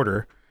getting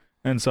shorter.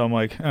 And so I'm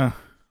like, I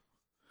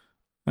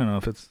don't know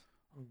if it's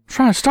I'm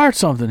trying to start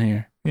something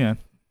here. Yeah.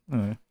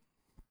 All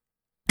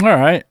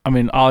right. I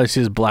mean, all I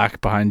see is black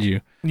behind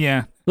you.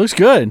 Yeah. Looks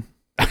good.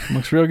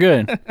 Looks real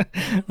good.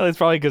 Well, it's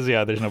probably because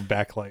there's no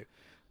backlight.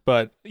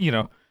 But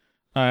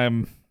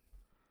I'm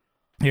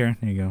here.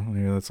 There you go.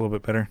 Maybe that's a little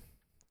bit better.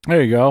 There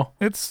you go.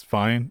 It's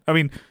fine. I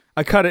mean,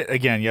 I cut it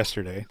again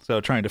yesterday, so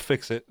trying to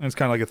fix it. And it's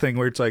kind of like a thing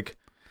where it's like,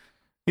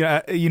 you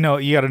got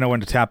to know when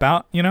to tap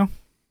out.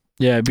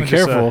 Yeah, be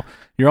careful.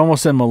 You're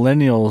almost in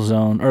millennial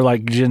zone or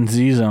like Gen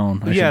Z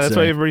zone. That's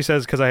what everybody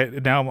says. Because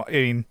I've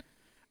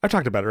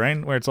talked about it,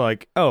 right? Where it's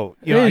like, oh,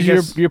 I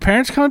guess, your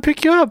parents come and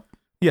pick you up.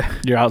 Yeah,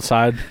 you're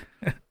outside,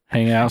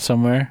 hanging out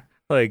somewhere.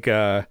 Like,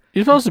 you're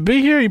supposed to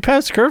be here. You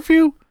passed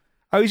curfew.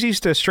 I always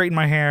used to straighten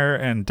my hair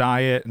and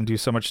dye it and do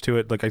so much to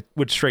it. Like I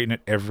would straighten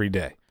it every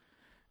day,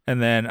 and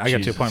then I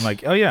got to a point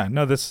like, oh yeah,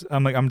 no,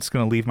 I'm just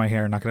gonna leave my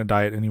hair, not gonna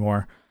dye it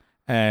anymore.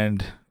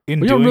 And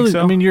so,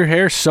 I mean, your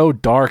hair's so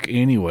dark,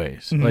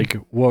 anyways. Mm-hmm. Like,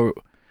 what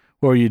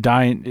were you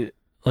dyeing?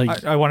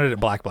 Like, I wanted it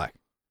black.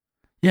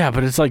 Yeah,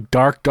 but it's like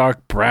dark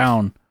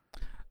brown.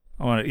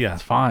 I want it. Yeah,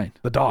 it's fine.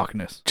 The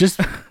darkness. Just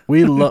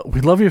we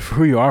love you for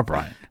who you are,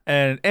 Brian.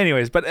 And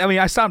anyways, but I mean,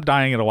 I stopped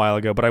dyeing it a while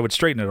ago, but I would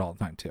straighten it all the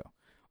time too.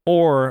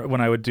 Or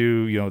when I would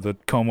do, the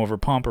comb over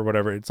pump or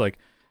whatever, it's like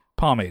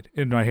pomade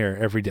in my hair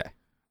every day.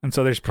 And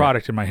so there's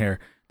product in my hair.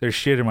 There's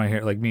shit in my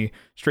hair, like me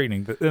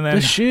straightening. And then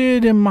the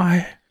shit in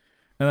my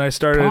then I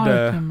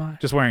started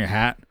just wearing a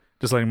hat,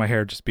 just letting my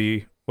hair just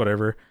be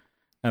whatever.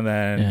 And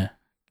then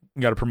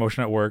got a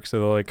promotion at work, so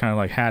they're like kind of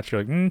like hats.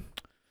 You're like,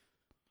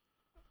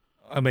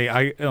 I'm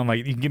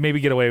like, you can maybe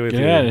get away with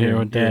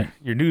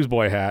your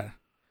newsboy hat,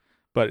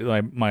 but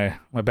like my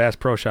Bass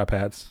Pro Shop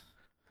hats,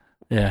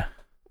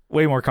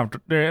 way more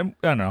comfortable. I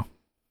don't know,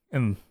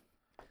 and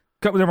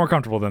they're more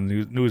comfortable than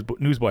the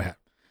newsboy hat.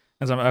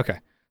 And so I'm like, okay,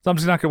 so I'm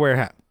just not gonna wear a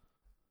hat,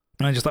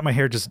 and I just let my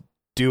hair just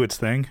do its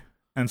thing.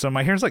 And so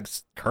my hair's like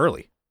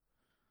curly.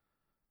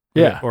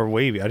 Yeah. Or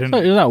wavy. I didn't.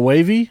 Is that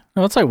wavy?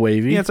 No, it's like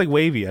wavy. Yeah, it's like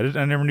wavy. I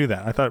never knew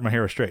that. I thought my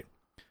hair was straight.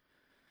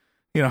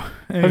 Anyway.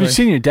 Have you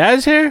seen your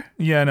dad's hair?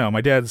 Yeah, no.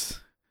 My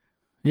dad's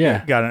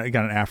got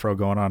an afro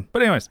going on.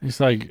 But anyways.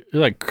 You're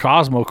like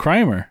Cosmo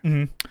Kramer.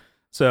 Mm-hmm.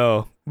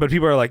 So, but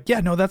people are like, yeah,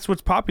 no, that's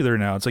what's popular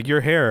now. It's like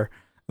your hair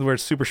where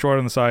it's super short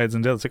on the sides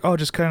and it's like, oh,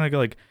 just kind of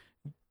like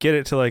get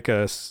it to like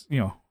a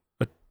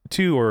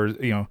 2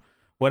 or,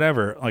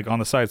 whatever, like on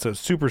the side, so it's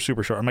super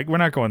super short. I'm like, we're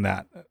not going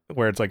that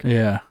where it's like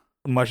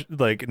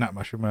not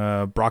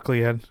mushroom,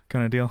 broccoli head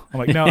kind of deal. I'm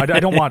like, no, I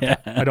don't want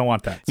that. I don't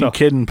want that. So you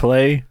kid and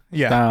play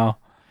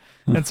style.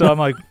 And so I'm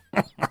like,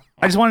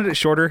 I just wanted it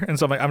shorter, and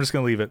so I'm like, I'm just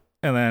gonna leave it,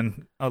 and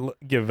then I'll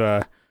give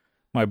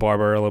my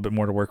barber a little bit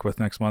more to work with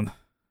next month,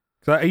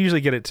 because I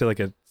usually get it to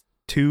like a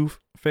 2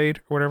 fade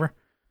or whatever,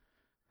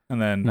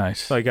 and then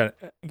nice. So I got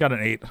an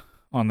 8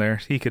 on there.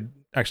 He could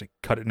actually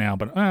cut it now,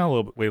 but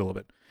wait a little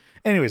bit.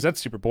 Anyways, that's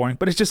super boring.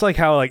 But it's just like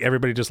how like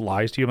everybody just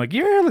lies to you. I'm like,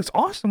 your hair looks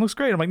awesome, looks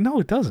great. I'm like, no,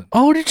 it doesn't.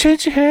 Oh, did you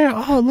change your hair?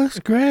 Oh, it looks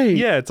great.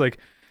 Yeah, it's like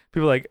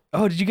people are like,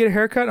 oh, did you get a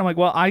haircut? I'm like,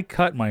 well, I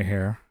cut my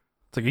hair.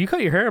 It's like, you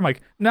cut your hair? I'm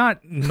like,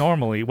 not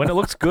normally. When it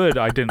looks good,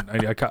 I didn't.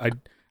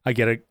 I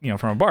get it,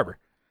 from a barber.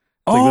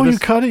 It's you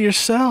cut it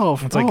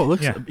yourself. It's it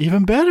looks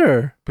even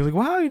better. Be like,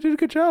 wow, you did a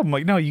good job. I'm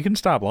like, no, you can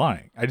stop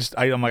lying.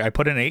 I'm like, I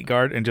put an 8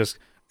 guard and just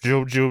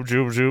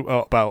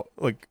about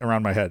like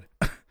around my head.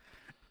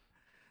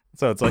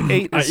 So it's like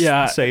 8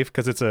 is safe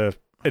because it's an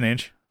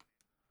inch.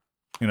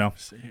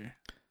 Let's see here.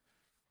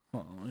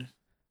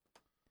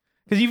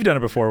 Because you've done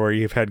it before where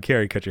you've had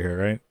Carrie cut your hair,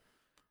 right?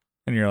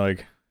 And you're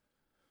like,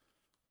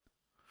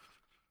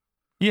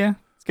 yeah,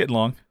 it's getting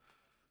long.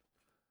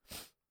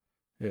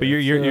 Yeah, but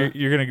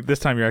you're gonna this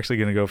time you're actually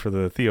gonna go for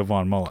the Theo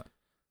Von mullet.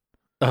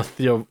 Oh,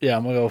 Theo, yeah,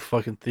 I'm gonna go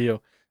fucking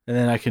Theo, and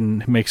then I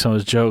can make some of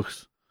his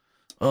jokes.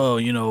 Oh,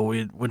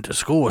 we went to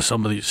school with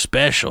some of these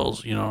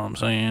specials. You know what I'm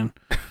saying?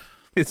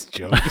 It's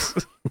jokes.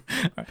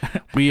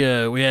 we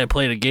had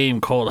played a game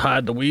called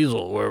Hide the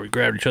Weasel where we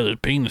grabbed each other's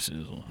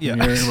penises. Yeah,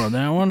 you heard about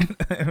that one?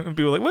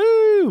 People were like,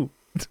 woo!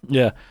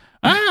 Yeah.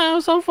 It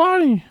was so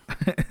funny.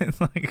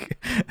 It's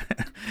like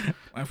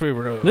my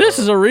favorite. This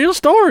is a real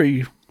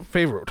story.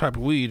 Favorite type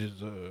of weed is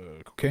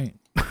cocaine.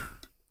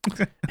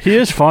 He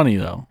is funny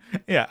though.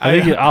 Yeah, I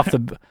think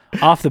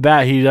off the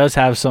bat he does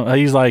have some.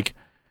 He's like,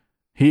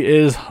 he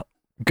is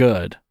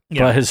good,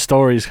 but his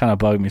stories kind of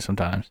bug me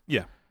sometimes.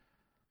 Yeah.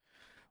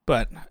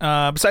 But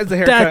besides the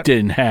haircut, that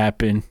didn't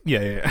happen.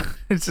 Yeah.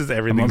 It's just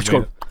everything.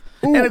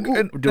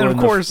 And of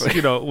course,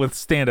 with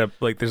stand up,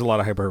 like there's a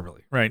lot of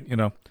hyperbole, right?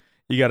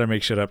 You got to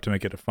make shit up to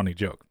make it a funny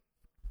joke.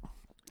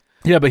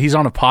 Yeah, but he's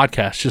on a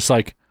podcast, just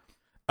like.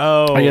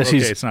 Oh, I guess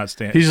it's not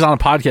stand. He's just on a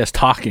podcast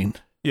talking.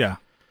 Yeah,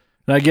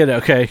 and I get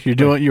it. Okay,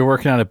 you're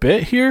working on a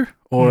bit here,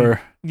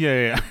 or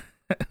yeah.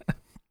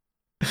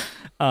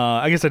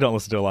 I guess I don't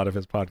listen to a lot of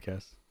his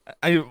podcasts.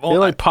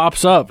 It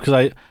pops up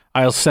because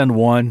I'll send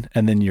one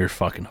and then you're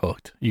fucking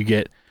hooked. You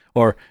get,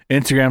 or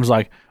Instagram's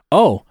like,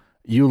 oh,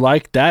 you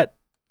like that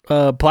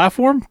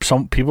platform?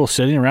 Some people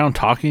sitting around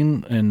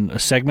talking in a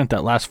segment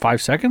that lasts 5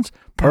 seconds.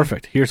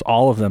 Perfect. Here's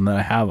all of them that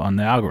I have on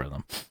the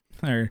algorithm.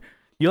 Or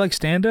you like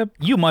stand up?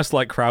 You must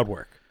like crowd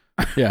work.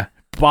 Yeah.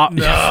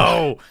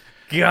 No.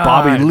 God,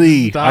 Bobby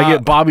Lee. stop. I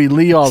get Bobby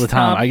Lee all the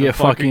time. I get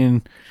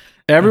fucking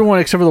everyone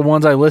except for the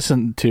ones I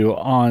listen to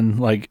on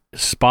like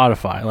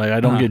Spotify. Like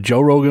I don't get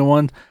Joe Rogan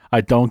ones.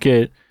 I don't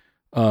get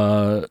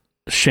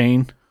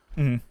Shane.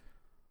 Mm-hmm.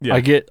 Yeah. I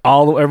get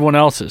everyone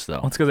else's though.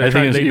 That's because I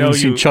think you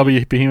seen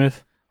Chubby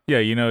Behemoth. Yeah,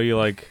 you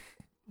like.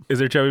 Is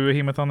there Chubby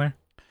Behemoth on there?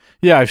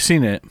 Yeah, I've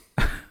seen it.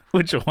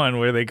 Which one?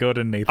 Where they go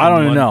to Nathan? I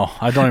don't even know.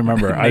 I don't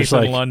remember.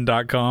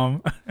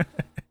 NathanLund.com.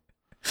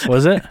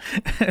 Was it?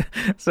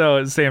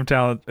 So Sam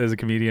Talent is a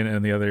comedian,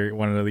 and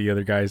one of the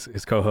other guys,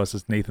 his co-host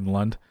is Nathan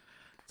Lund.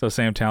 So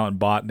Sam Talent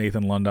bought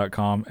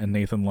NathanLund.com and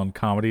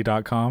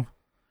NathanLundComedy.com,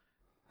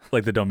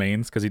 like the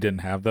domains, because he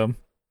didn't have them.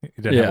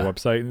 He didn't have a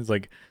website. It's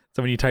like,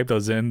 so when you type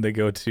those in, they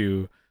go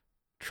to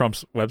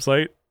Trump's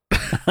website.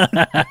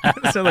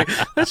 So like,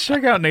 let's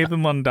check out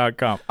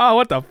NathanLund.com. Oh,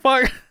 what the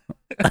fuck?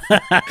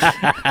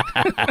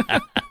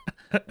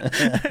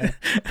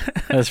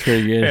 That's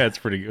pretty good. Yeah,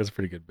 it was a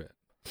pretty good bit.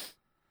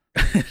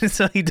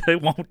 So he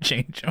won't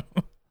change them.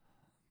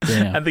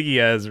 Damn. I think he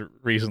has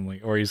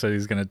recently, or he said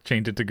he's going to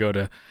change it to go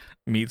to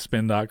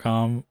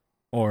meatspin.com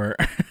or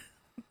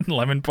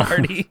Lemon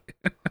Party.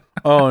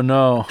 Oh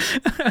no.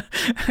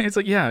 It's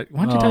like, yeah,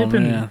 why don't you type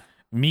in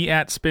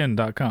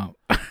meatspin.com?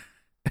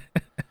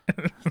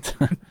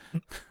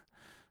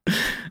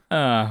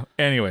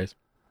 Anyways,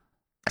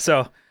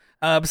 so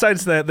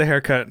Besides the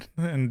haircut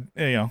and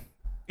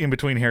in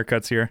between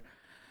haircuts here,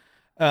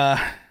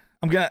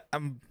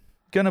 I'm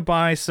gonna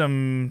buy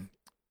some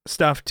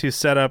stuff to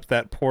set up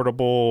that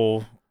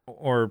portable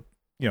or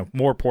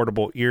more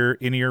portable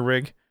in-ear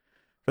rig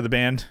for the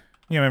band.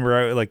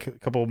 Remember like a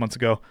couple of months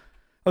ago,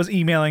 I was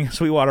emailing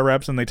Sweetwater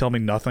reps and they told me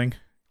nothing,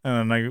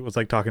 and then I was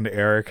like talking to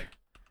Eric,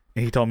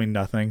 and he told me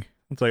nothing.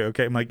 It's like,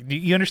 okay, I'm like, do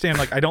you understand?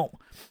 Like,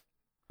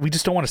 we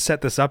just don't want to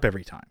set this up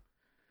every time.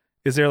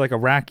 Is there like a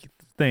rack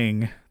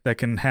thing that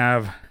can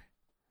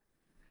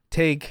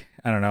take,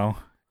 I don't know,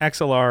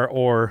 XLR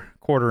or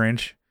 1/4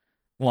 inch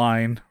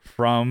line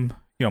from,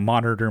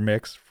 monitor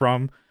mix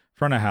from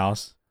front of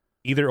house,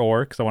 either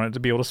or, because I want it to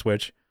be able to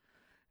switch,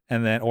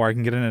 and then, or I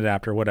can get an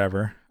adapter,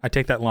 whatever. I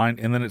take that line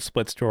and then it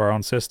splits to our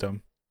own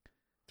system.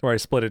 So I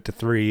split it to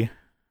 3,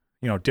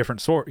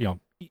 different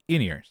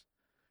in-ears.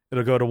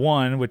 It'll go to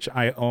one, which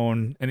I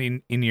own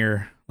an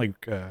in-ear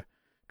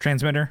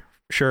transmitter.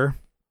 Sure.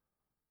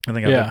 I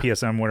think I have a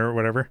PSM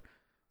whatever,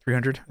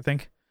 300, I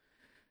think.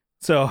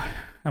 So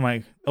I'm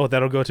like, oh,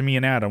 that'll go to me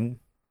and Adam,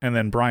 and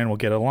then Brian will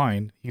get a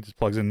line. He just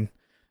plugs in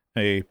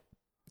a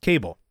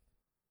cable.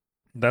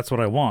 That's what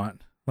I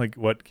want. Like,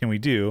 what can we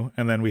do?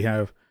 And then we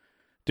have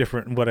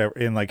different whatever.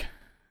 And like,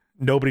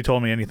 nobody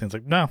told me anything. It's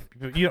like, no,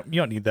 you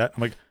don't need that.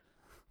 I'm like,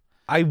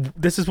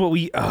 this is what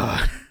we.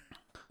 It's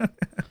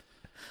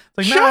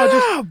like,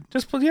 no,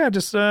 just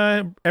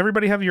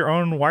everybody have your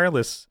own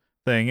wireless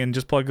thing and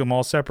just plug them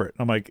all separate.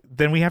 I'm like,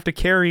 then we have to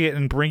carry it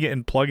and bring it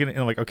and plug it in. And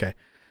I'm like, okay,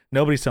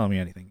 nobody's telling me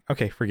anything.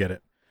 Okay, forget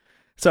it.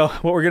 So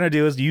what we're going to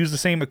do is use the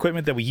same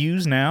equipment that we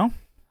use now,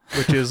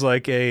 which is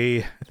like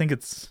I think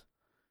it's,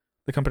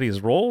 the company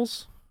is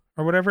Rolls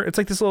or whatever. It's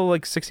like this little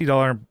like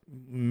 $60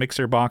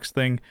 mixer box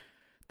thing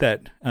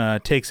that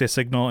takes a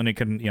signal and it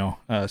can,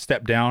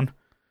 step down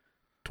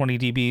 20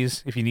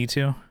 dBs if you need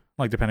to,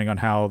 like depending on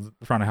how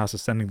the front of house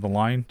is sending the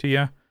line to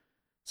you.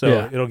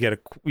 So it'll get a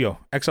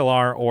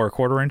XLR or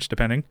 1/4 inch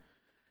depending,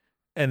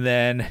 and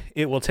then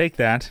it will take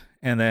that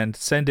and then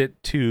send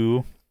it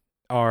to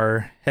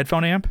our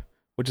headphone amp,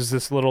 which is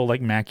this little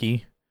like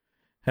Mackie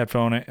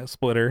headphone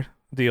splitter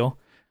deal.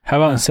 How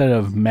about instead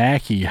of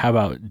Mackie, how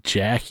about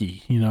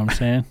Jackie? You know what I'm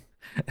saying?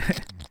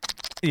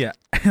 Yeah,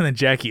 and then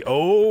Jackie.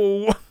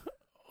 Oh.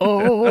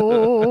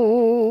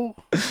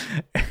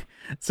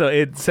 So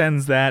it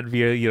sends that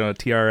via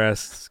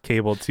TRS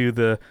cable to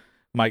the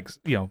mic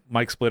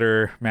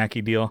splitter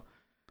Mackie deal,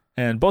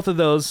 and both of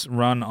those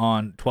run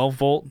on 12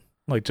 volt,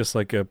 like just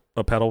like a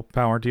pedal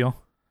power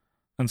deal.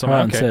 And so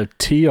instead of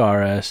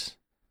TRS,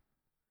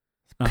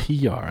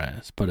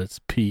 PRS, but it's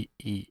PEER.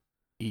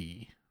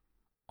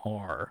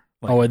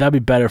 Like, wait, that'd be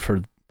better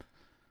for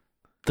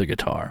the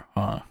guitar.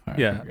 Right,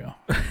 yeah. There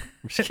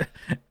we go.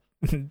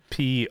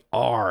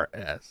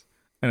 PRS.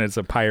 And it's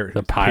a pirate.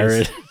 The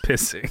pirate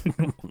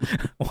pissing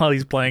while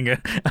he's playing a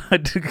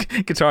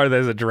guitar that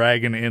has a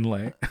dragon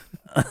inlay.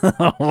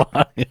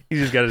 He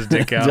just got his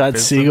dick out.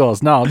 That's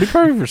seagulls. No, it'd be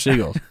perfect for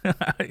seagulls.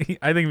 I think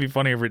it'd be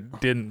funny if it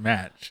didn't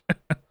match.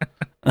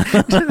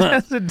 Just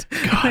has a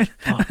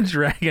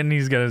dragon.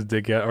 He's got his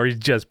dick out, or he's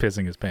just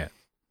pissing his pants.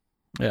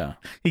 Yeah,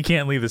 he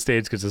can't leave the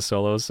stage because the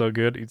solo is so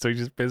good. So he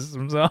just pisses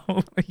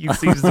himself. You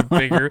see just a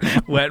bigger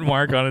wet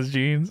mark on his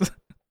jeans.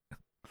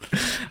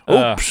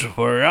 Oops,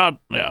 forgot.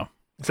 Yeah.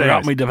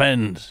 Forgot me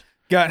depends.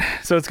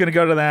 So it's going to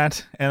go to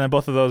that, and then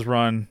both of those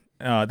run.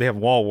 They have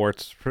wall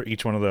warts for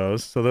each one of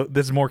those. So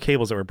there's more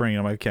cables that we're bringing.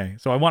 I'm like, okay.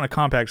 So I want a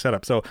compact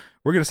setup. So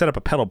we're going to set up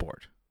a pedal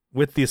board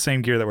with the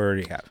same gear that we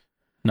already have.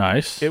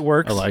 Nice. It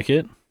works. I like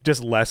it.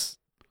 Just less,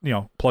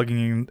 plugging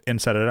in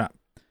and setting it up.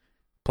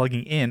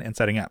 Plugging in and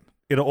setting up.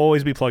 It'll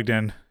always be plugged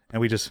in,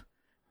 and we just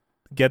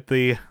get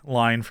the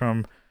line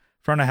from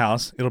front of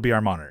house. It'll be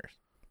our monitors.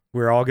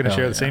 We're all going to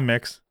share the same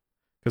mix.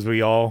 Because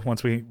we all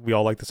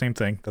like the same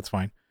thing. That's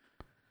fine.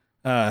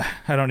 I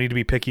don't need to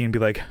be picky and be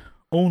like,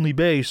 only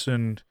bass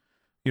and,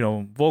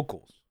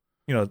 vocals.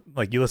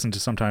 Like you listen to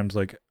sometimes,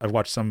 like I've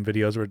watched some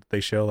videos where they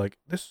show like,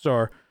 this is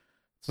our,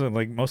 so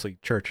like mostly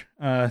church.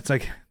 It's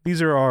like,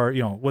 these are our,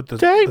 what the.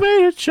 Take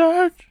me to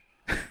church.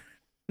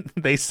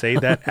 They say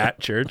that at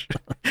church.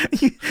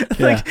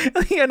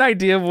 Like an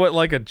idea of what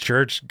like a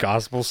church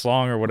gospel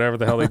song or whatever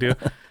the hell they do.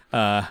 Take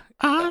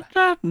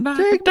me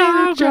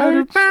to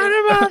church.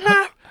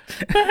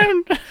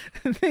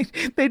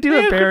 they do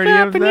a parody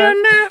of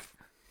that.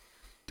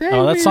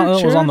 That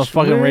song was on the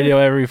fucking radio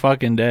every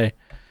fucking day.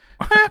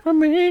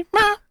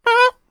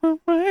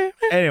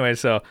 Anyway,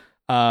 so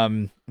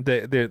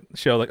they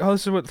show like, oh,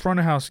 this is what front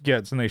of house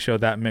gets, and they show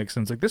that mix,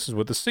 and it's like, this is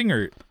what the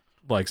singer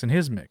likes in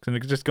his mix, and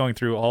it's just going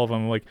through all of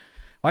them. Like,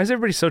 why is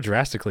everybody so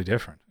drastically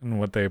different in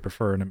what they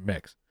prefer in a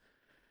mix?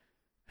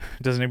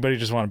 Does anybody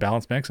just want a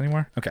balanced mix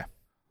anymore? Okay,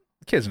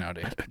 kids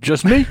nowadays.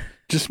 Just me.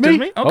 Just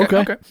me.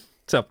 Okay.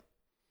 So.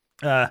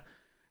 And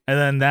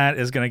then that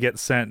is going to get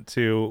sent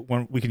to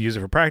when we can use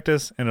it for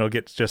practice, and we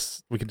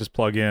can just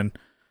plug in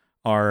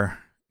our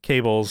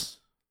cables,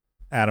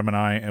 Adam and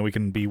I, and we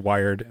can be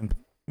wired and,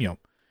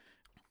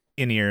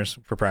 in ears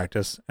for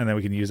practice. And then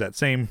we can use that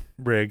same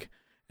rig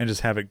and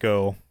just have it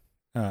go,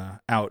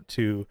 out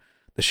to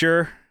the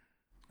Shure,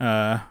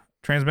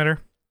 transmitter,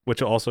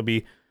 which will also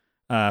be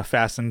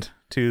fastened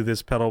to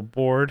this pedal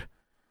board.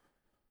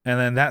 And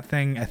then that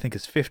thing, I think,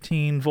 is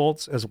 15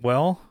 volts as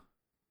well.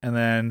 And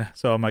then,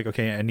 so I'm like,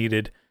 okay, I'm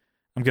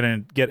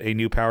going to get a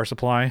new power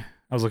supply.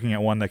 I was looking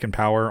at one that can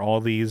power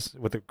all these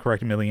with the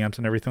correct milliamps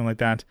and everything like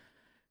that.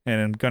 And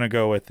I'm going to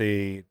go with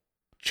the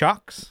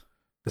Seox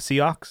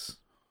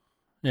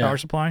power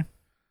supply.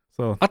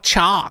 So a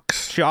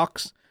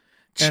Chox.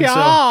 And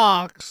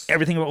so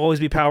everything will always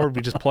be powered.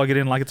 We just plug it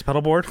in like it's a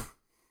pedal board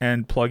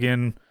and plug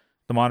in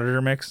the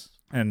monitor mix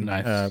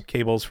and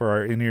cables for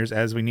our in-ears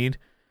as we need.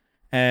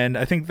 And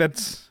I think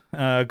that's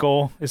a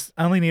goal.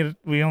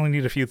 We only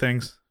need a few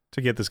things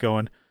to get this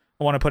going.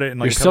 I want to put it in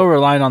like... You're still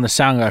relying on the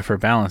sound guy for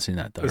balancing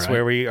that, though, This is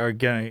where we are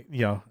getting,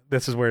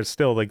 this is where it's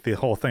still like the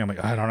whole thing. I'm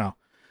like, I don't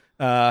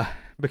know.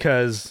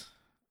 Because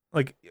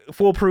like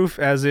foolproof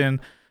as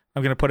in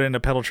I'm going to put it in a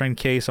pedal train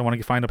case. I want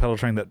to find a pedal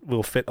train that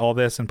will fit all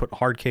this and put a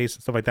hard case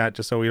and stuff like that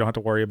just so we don't have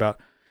to worry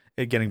about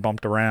it getting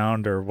bumped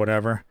around or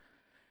whatever.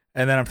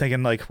 And then I'm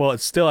thinking like, well,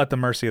 it's still at the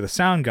mercy of the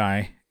sound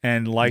guy.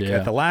 And like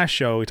at the last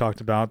show we talked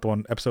about, the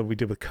one episode we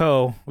did with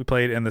we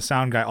played, and the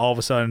sound guy all of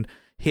a sudden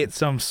hit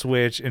some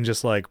switch and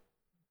just like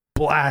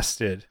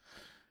blasted.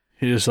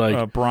 He just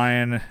like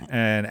Brian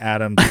and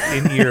Adam's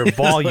in-ear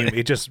volume.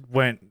 It just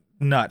went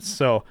nuts.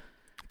 So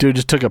dude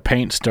just took a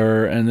paint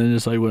stir and then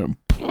just like went.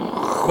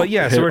 But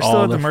yeah, so we're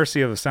still at the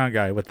mercy of the sound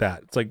guy with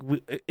that. It's like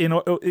in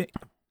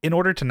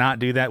order to not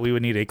do that, we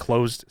would need a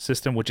closed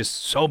system, which is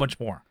so much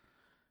more.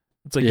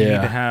 It's like you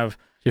need to have.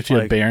 You have to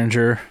get a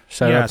Behringer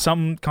setup. Yeah,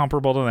 something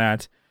comparable to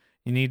that.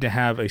 You need to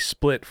have a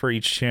split for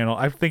each channel.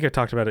 I think I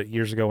talked about it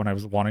years ago when I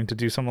was wanting to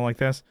do something like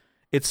this.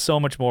 It's so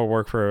much more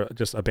work for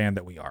just a band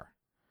that we are.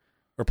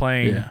 We're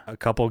playing a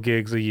couple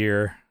gigs a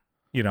year.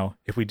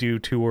 If we do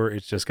tour,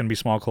 it's just going to be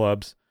small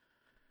clubs.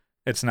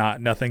 It's not,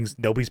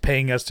 nobody's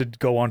paying us to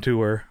go on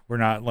tour. We're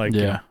not like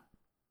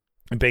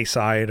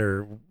Bayside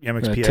or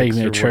MXPX take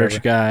me or to church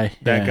whatever. Guy.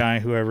 That guy,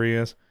 whoever he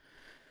is.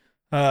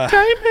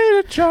 Take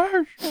me to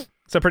church.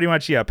 So pretty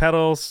much,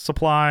 pedal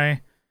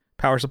supply,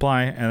 power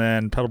supply, and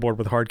then pedal board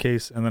with hard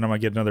case, and then I'm going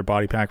to get another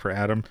body pack for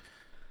Adam.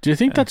 Do you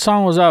think that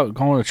song was out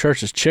going to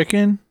church as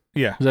Chicken?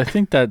 Yeah. Because I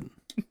think that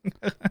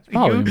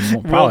probably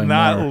will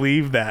not more.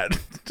 leave that.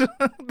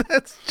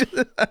 That's just...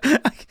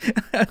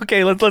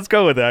 Okay, let's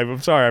go with that. I'm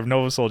sorry, I've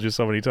no sold you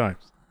so many times.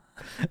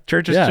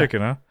 Church is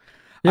Chicken, huh?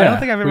 Yeah. I don't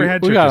think I've ever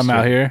had Church We got is them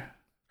out Chicken. here.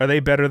 Are they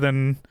better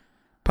than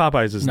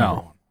Popeyes is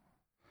number one?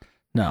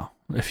 No.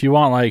 If you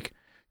want like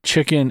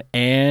chicken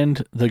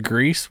and the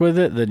grease with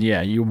it, then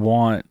you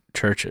want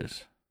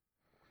Church's.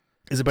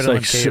 Is it better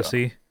than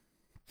KFC?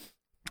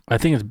 I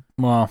think it's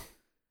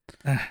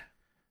I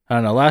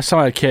don't know. Last time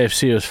I had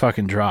KFC, it was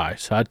fucking dry,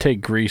 so I'd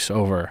take grease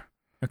over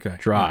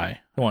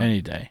dry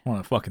any day. I want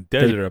a fucking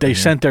desert. They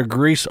sent their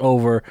grease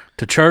over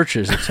to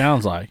Church's. It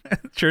sounds like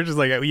Church is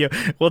like,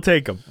 we'll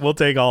take them. We'll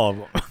take all of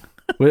them.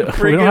 We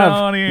Bring don't it have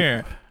on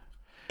here.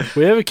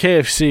 We have a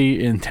KFC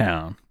in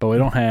town, but we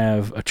don't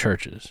have a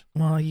Church's.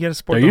 Well, you got to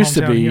support. There used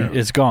to be. Hero.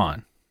 It's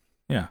gone.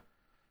 Yeah,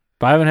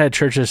 but I haven't had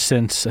Church's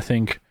since I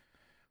think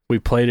we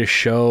played a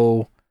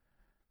show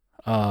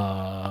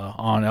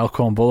on El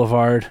Cajon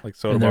Boulevard,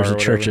 and there's a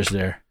Church's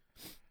there.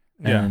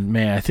 Yeah, and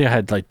man, I think I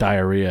had like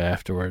diarrhea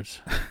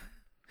afterwards.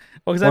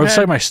 Well, it's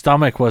like my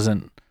stomach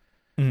wasn't.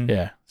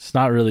 Yeah, it's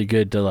not really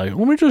good to like.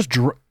 Let me just.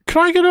 Can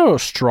I get a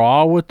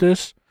straw with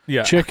this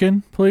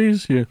chicken,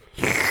 please? Yeah.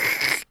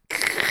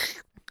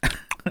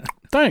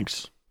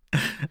 Thanks.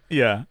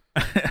 Yeah.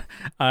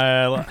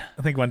 I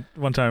think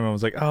one time I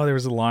was like, oh, there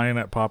was a line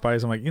at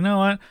Popeyes. I'm like, you know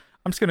what?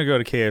 I'm just going to go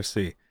to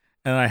KFC.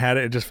 And I had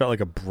it. It just felt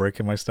like a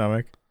brick in my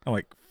stomach. I'm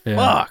like,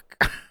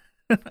 fuck.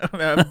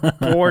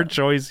 Poor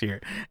choice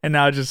here. And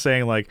now just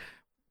saying like,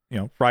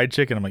 fried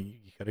chicken. I'm like,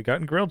 you could have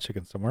gotten grilled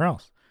chicken somewhere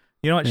else.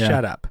 You know what?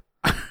 Shut up.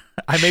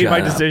 I made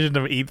my decision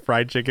to eat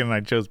fried chicken and I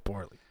chose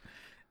poorly.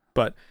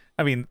 But,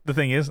 I mean, the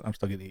thing is, I'm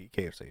still going to eat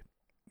KFC.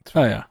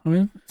 Oh, yeah. I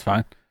mean, it's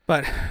fine.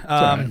 But,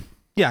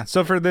 yeah,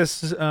 so for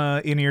this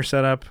in-ear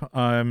setup,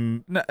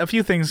 a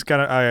few things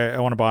I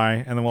want to buy,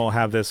 and then we'll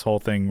have this whole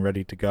thing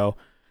ready to go.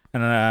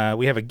 And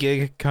we have a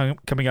gig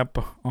coming up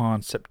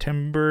on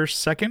September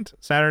 2nd,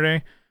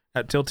 Saturday,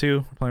 at Till 2.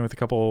 We're playing with a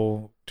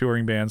couple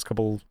touring bands,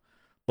 couple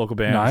local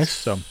bands. Nice.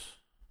 So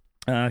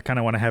I kind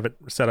of want to have it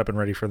set up and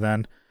ready for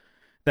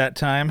that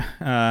time.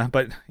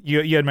 But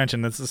you had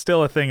mentioned this is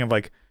still a thing of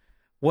like,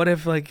 what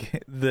if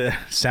like the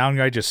sound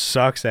guy just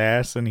sucks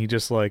ass and he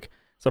just like...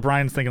 So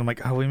Brian's thinking,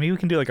 like, oh, maybe we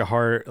can do like I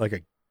don't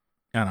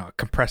know, a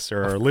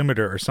compressor or a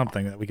limiter or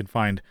something that we can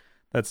find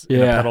that's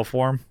in a pedal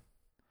form.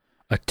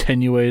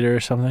 Attenuator or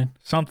something.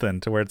 Something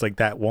to where it's like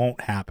that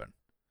won't happen.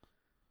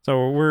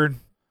 So we're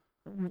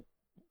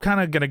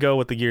kind of going to go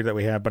with the gear that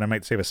we have, but I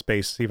might save a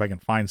space, see if I can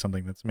find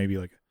something that's maybe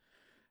like...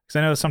 Because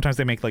I know sometimes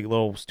they make like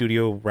little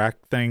studio rack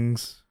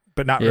things,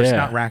 but not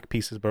rack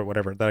pieces, but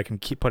whatever, that I can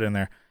put in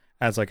there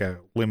as like a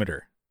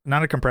limiter.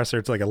 Not a compressor,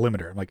 it's like a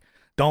limiter. I'm like,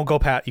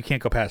 you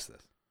can't go past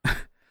this.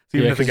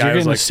 Because you're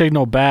getting a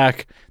signal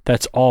back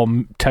that's all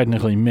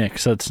technically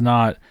mixed. So it's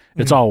not,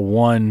 it's all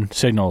one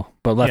signal,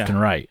 but left and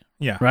right.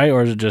 Yeah. Right?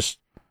 Or is it just...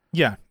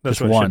 Yeah, that's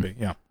Just what one. it should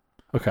be. Yeah.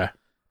 Okay.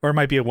 Or it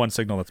might be a one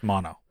signal that's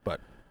mono, but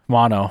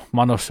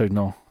Mono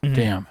signal. Mhm.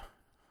 Damn.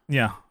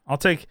 yeah,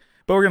 but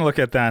we're gonna look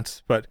at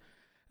that. But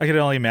I could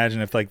only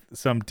imagine if like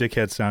some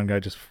dickhead sound guy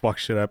just fucked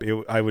shit up,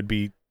 I would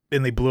be,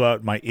 and they blew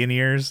out my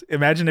in-ears.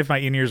 Imagine if my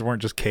in-ears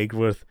weren't just caked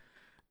with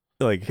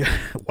like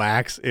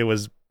wax.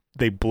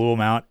 They blew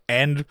them out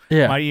and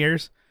my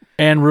ears.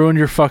 And ruined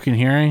your fucking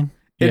hearing.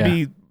 It'd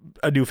be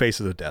a new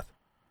Faces of Death.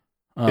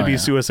 Oh, It'd be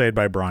Suicide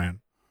by Brian.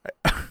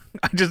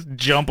 I just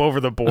jump over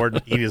the board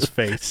and eat his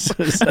face,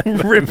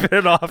 rip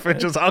it off,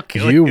 and I'll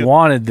kill you. You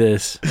wanted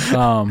this.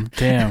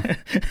 Damn.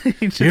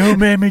 You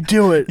made me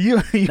do it.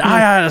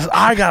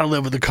 I gotta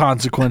live with the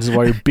consequences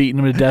while you're beating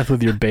him to death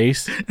with your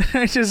bass.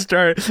 I just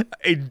start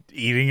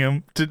eating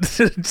him to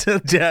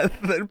death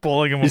and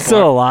pulling him apart. He's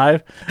still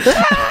alive?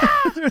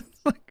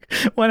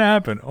 What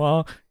happened?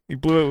 Well, he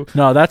blew.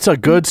 No, that's a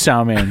good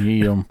sound man. You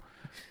eat him.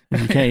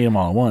 You can't eat them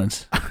all at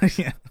once.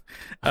 Yeah.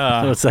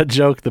 What's that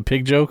joke? The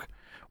pig joke?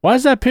 Why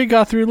does that pig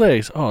got 3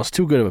 legs? Oh, it's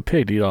too good of a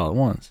pig to eat all at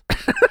once.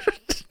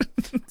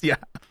 Yeah.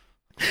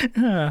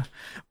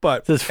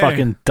 But this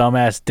fucking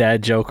dumbass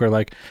dad joke, or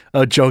like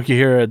a joke you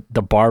hear at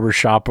the barber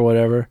shop or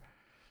whatever.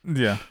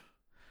 Yeah.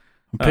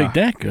 A pig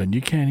that good,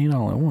 you can't eat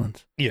all at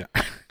once. Yeah.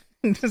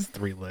 Just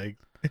 3 legs.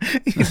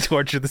 You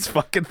torture this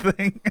fucking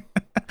thing.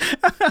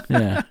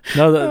 Yeah.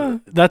 No,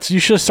 that's you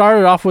should have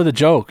started off with a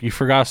joke. You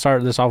forgot to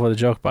start this off with a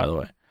joke, by the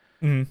way.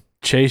 Mm-hmm.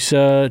 Chase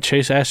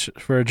asked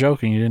for a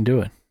joke and you didn't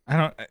do it. I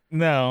don't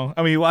know.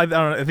 I mean, I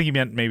don't know. I think you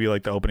meant maybe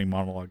like the opening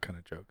monologue kind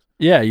of jokes.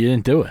 Yeah, you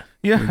didn't do it.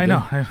 Yeah, I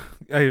know.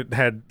 I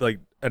had like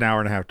an hour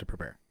and a half to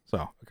prepare.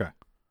 So, okay.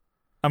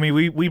 I mean,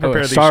 we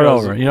prepared these start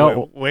shows over. You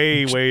know,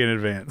 way in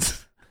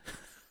advance.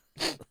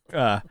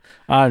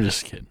 I'm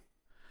just kidding.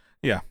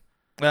 Yeah.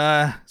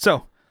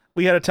 So,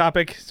 we had a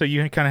topic. So,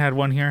 you kind of had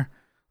one here.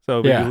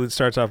 So, maybe it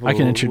starts off with I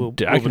can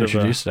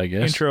introduce it, I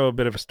guess. Intro, a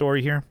bit of a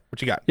story here. What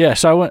you got? Yeah,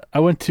 so I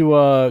went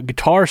to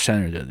Guitar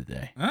Center the other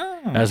day,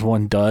 as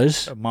one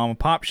does. A mom and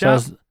pop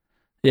shop?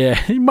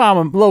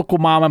 Local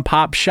mom and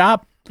pop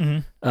shop.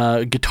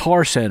 Mm-hmm.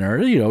 Guitar Center,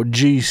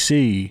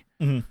 GC.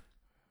 Mm-hmm.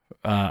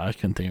 I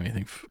couldn't think of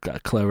anything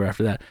got clever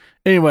after that.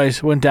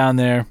 Anyways, went down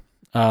there.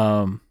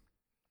 I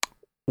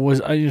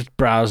was just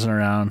browsing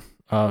around.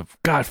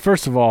 God,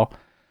 first of all,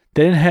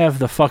 they didn't have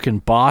the fucking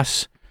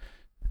Boss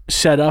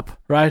set up,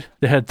 right?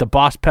 They had the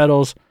Boss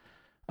pedals.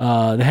 They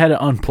had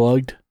it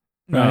unplugged,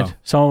 right? No.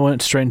 Someone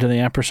went straight into the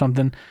amp or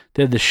something.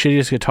 They had the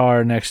shittiest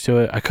guitar next to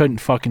it. I couldn't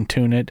fucking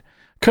tune it.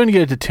 Couldn't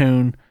get it to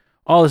tune.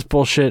 All this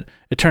bullshit.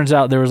 It turns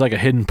out there was like a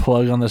hidden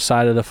plug on the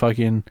side of the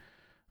fucking,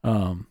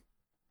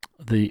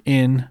 the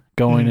in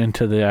going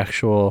into the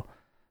actual,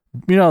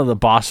 the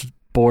Boss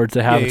boards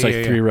they have. It's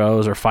like 3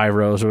 rows or 5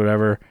 rows or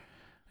whatever.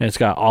 And it's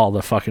got all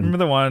the fucking.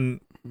 Remember the one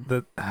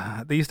that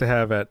they used to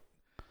have at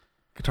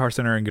Guitar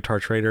Center and Guitar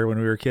Trader when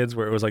we were kids,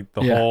 where it was like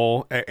the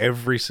whole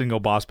every single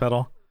Boss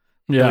pedal,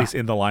 at least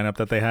in the lineup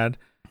that they had,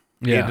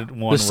 in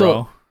one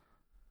row.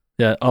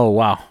 Yeah. Oh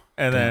wow.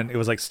 And then it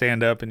was like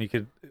stand up, and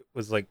it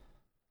was like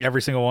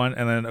every single one.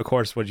 And then of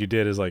course what you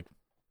did is like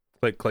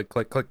click, click,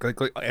 click, click, click,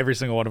 click, every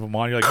single one of them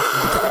on. You're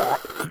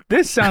like,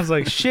 this sounds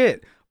like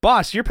shit,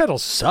 Boss. Your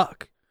pedals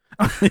suck.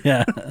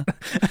 Yeah.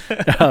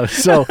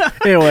 So,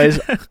 anyways,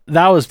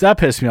 that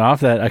pissed me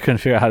off that I couldn't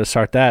figure out how to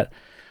start that.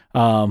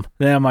 Then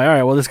I'm like, all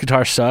right, well, this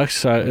guitar sucks.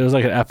 So it was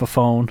like an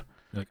Epiphone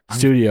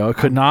Studio. It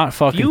could not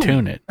fucking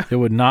tune it. It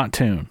would not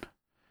tune.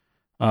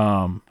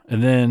 And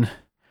then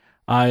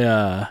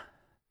I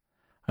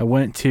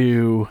went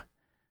to,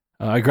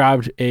 I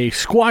grabbed a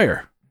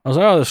Squire. I was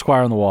like, oh, there's a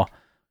Squire on the wall.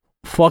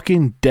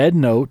 Fucking dead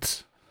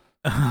notes.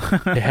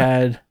 It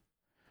had,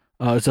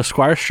 it's a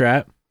Squire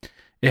Strat.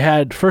 It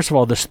had, first of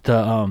all,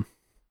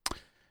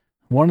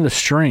 one of the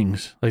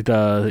strings, like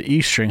the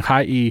E string,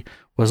 high E,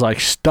 was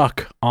like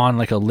stuck on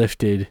like a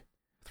lifted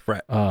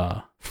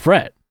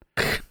fret.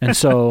 And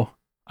so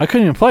I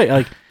couldn't even play it.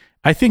 Like,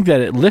 I think that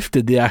it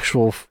lifted the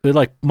actual, it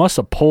like must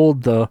have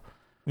pulled the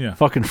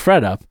fucking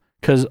fret up,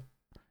 because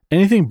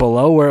anything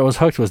below where it was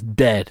hooked was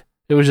dead.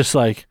 It was just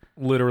like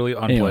literally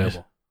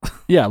unplayable.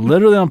 Yeah,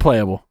 literally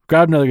unplayable.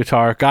 Grabbed another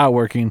guitar, got it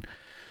working.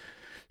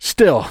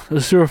 Still, it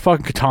was through a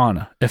fucking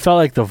Katana. It felt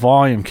like the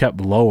volume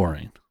kept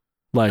lowering.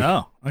 Like,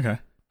 oh, okay.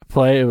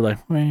 Play, it was like,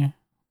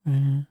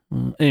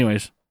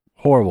 anyways,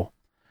 horrible.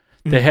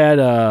 They had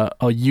a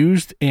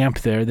used amp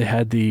there. They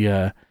had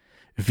the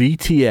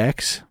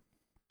VTX.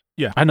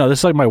 Yeah. I know, this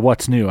is like my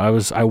what's new. I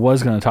was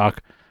going to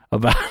talk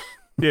about.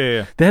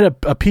 Yeah. They had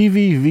a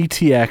PV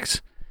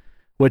VTX,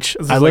 which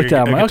I looked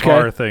at. I'm like,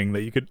 guitar okay. thing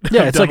that you could.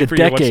 Yeah, it's like a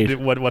decade.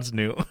 What's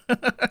new?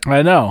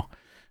 I know.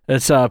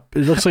 It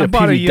looks like I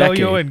bought PV a yo-yo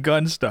decade. and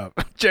gun stuff.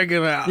 Check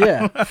him out.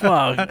 Yeah,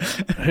 fuck.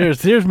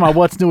 Here's my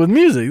what's new with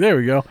music. There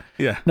we go.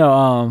 Yeah.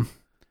 No,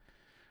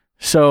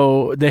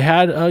 so they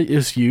had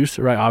it's used,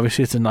 right?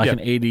 Obviously, it's an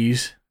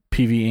 80s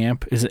PV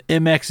amp. It's an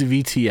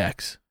MX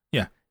VTX.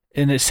 Yeah.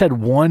 And it said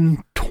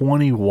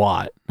 120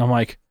 watt. I'm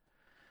like,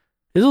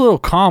 it's a little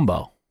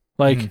combo.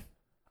 Like,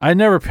 I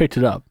never picked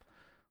it up,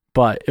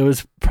 but it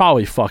was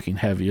probably fucking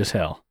heavy as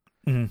hell.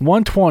 Mm-hmm.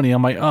 120.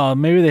 I'm like, oh,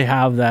 maybe they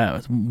have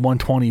that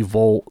 120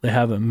 volt. They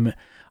have it.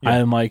 Yeah.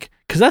 I'm like,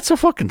 because that's a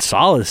fucking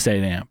solid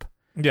state amp.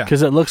 Yeah.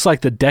 Because it looks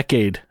like the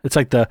Decade. It's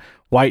like the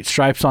white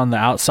stripes on the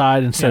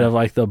outside instead of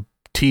like the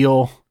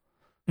teal,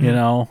 you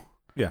know?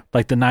 Yeah.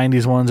 Like the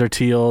 90s ones are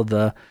teal,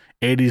 the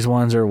 80s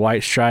ones are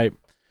white stripe.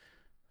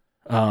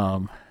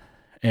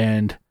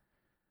 And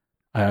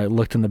I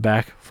looked in the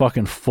back,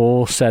 fucking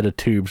full set of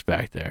tubes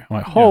back there. I'm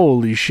like,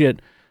 holy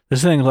shit.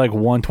 This thing's like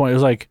 120.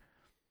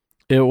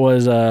 It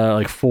was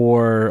like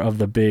 4 of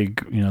the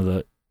big, you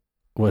know,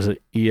 was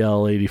it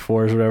EL84s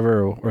or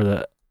whatever, or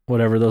the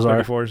whatever those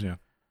 34s, are? yeah.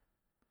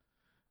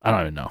 I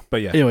don't even know.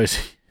 But yeah. Anyways,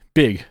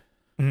 big.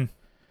 Mm-hmm.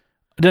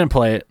 I didn't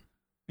play it.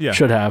 Yeah.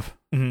 Should have.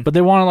 Mm-hmm. But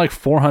they wanted like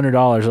 $400.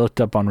 I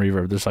looked up on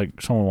Reverb. There's like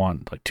someone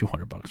wanted like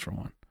 $200 for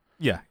one.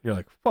 Yeah. You're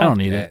like, I don't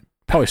need it.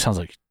 Probably sounds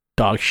like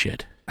dog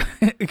shit.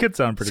 It could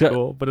sound pretty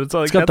cool, but it's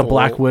like it's got the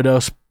Black Widow.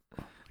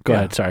 Go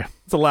ahead. Sorry.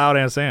 It's a loud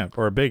ass amp,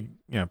 or a big,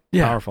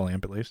 powerful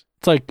amp at least.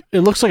 It's like, it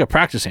looks like a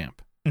practice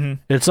amp.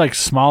 Mm-hmm. It's like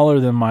smaller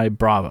than my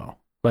Bravo.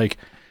 Like,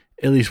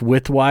 at least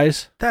width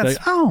wise.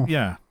 That's like,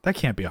 yeah. That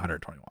can't be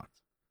 120 watts,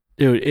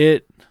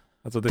 dude.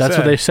 That's what they That's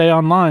say. what they say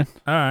online.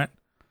 All right.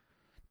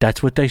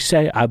 That's what they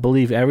say. I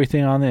believe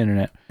everything on the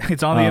internet.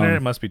 It's on the internet.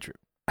 It must be true.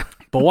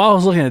 But while I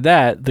was looking at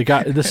that, the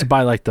guy, this is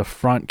by like the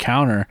front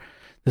counter.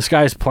 This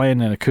guy's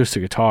playing an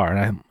acoustic guitar,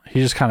 and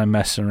he's just kind of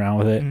messing around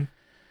with it. Mm-hmm.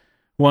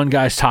 One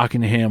guy's talking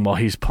to him while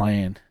he's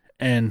playing,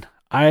 and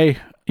I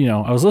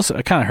was listening.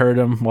 I kind of heard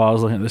him while I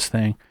was looking at this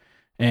thing,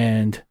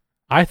 and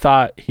I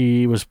thought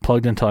he was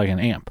plugged into like an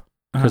amp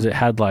because it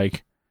had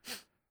like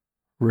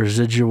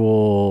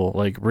residual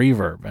like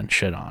reverb and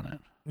shit on it.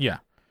 Yeah.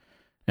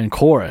 And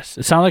chorus.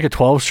 It sounded like a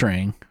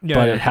 12-string,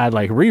 but it had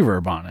like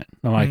reverb on it.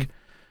 I'm like,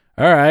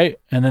 all right.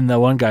 And then the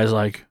one guy's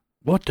like,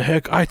 what the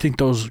heck? I think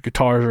those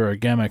guitars are a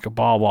gimmick,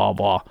 blah, blah,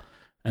 blah.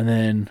 And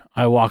then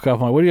I walk up,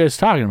 I'm like, what are you guys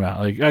talking about?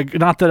 Like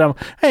not that I'm,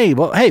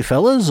 hey,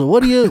 fellas,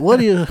 what do you,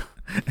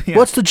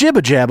 what's the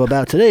jibba jab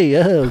about today?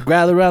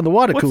 Gather around the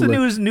water cooler.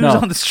 What's the news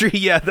on the street?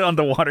 Yeah, on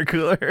the water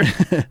cooler.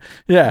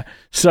 Yeah.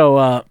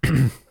 So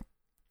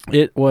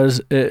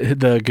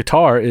the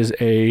guitar is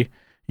a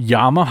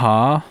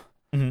Yamaha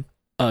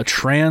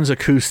trans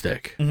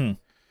acoustic. Mm-hmm.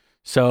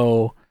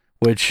 So,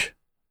 which,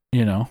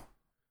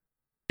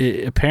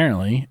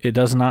 apparently it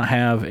does not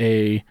have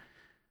it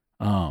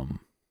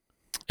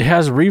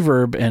has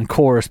reverb and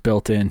chorus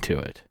built into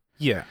it.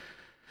 Yeah.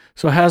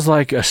 So it has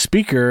like a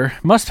speaker,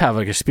 must have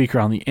like a speaker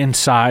on the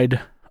inside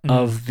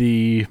of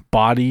the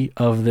body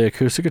of the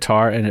acoustic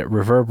guitar, and it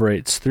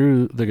reverberates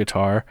through the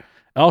guitar.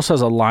 It also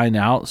has a line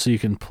out so you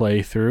can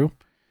play through.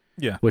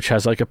 Yeah. Which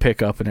has like a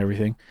pickup and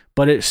everything.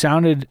 But it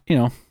sounded,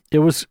 it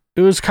was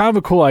kind of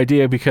a cool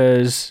idea,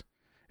 because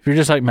if you're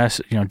just like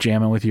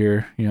jamming with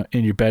your,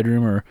 in your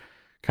bedroom, or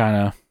kind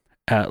of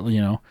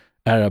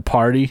at a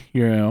party,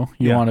 you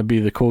want to be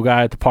the cool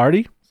guy at the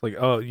party. It's like,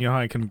 oh, how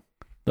I can,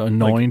 the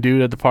annoying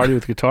dude at the party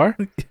with guitar.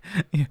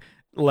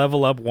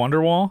 level up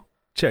Wonderwall.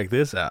 Check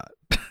this out.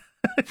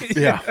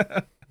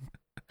 Yeah.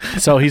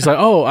 So he's like,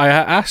 oh, I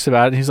asked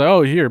about it. And he's like,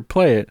 oh, here,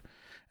 play it.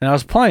 And I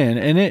was playing,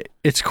 and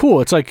it's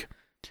cool. It's like,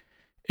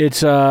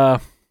 it's I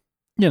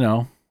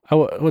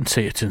wouldn't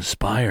say it's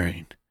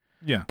inspiring.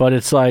 Yeah. But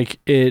it's like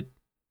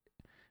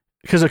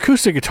because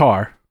acoustic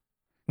guitar,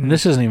 and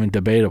this isn't even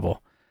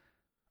debatable,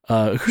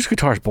 acoustic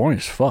guitar is boring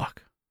as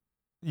fuck.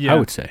 Yeah. I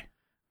would say.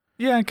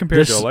 Yeah,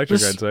 compared to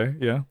electric, I'd say.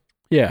 Yeah.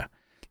 Yeah.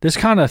 This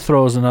kind of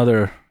throws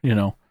another,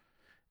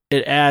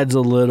 it adds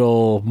a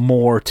little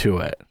more to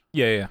it.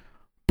 Yeah.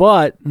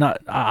 But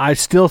I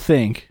still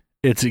think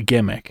it's a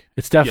gimmick.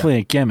 It's definitely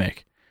a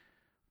gimmick.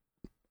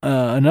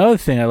 Another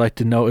thing I'd like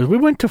to know is we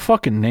went to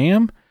fucking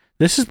NAMM.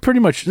 This is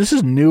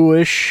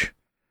newish.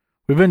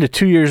 We've been to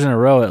 2 years in a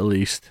row at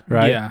least,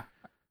 right? Yeah.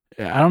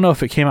 I don't know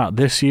if it came out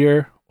this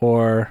year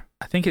or...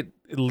 I think at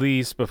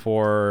least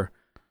before...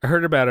 I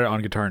heard about it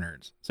on Guitar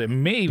Nerds. So it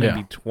may even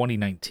be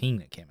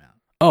 2019 it came out.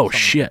 Oh,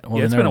 shit.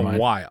 Well, it's been a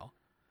while.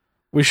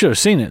 We should have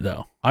seen it,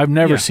 though. I've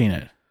never seen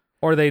it.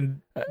 Or they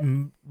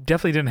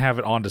definitely didn't have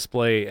it on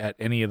display at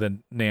any of the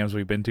NAMMs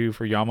we've been to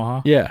for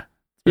Yamaha. Yeah.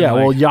 Yeah,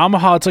 well,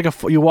 Yamaha, it's like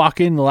you walk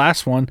in, the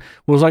last one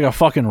was like a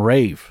fucking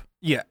rave.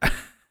 Yeah.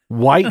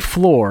 White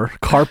floor,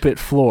 carpet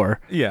floor.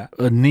 Yeah.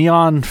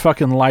 Neon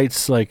fucking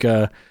lights like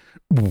going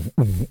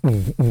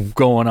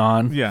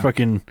on. Yeah.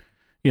 Fucking,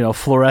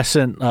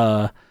 fluorescent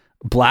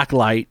black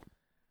light.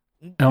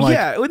 And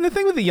and the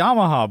thing with the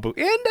Yamaha booth,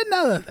 and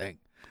another thing,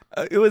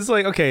 it was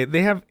like, okay,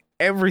 they have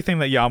everything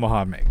that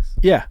Yamaha makes.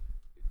 Yeah.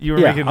 You were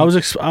making... I was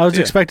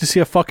expecting to see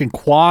a fucking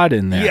quad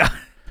in there. Yeah.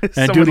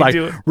 And dude like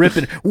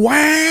ripping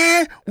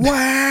wah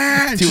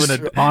doing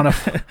it on a on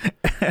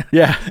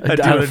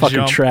a fucking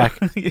jump. track.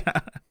 Yeah.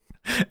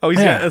 Oh, he's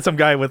got some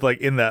guy with like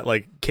in that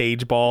like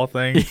cage ball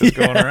thing just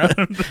going around.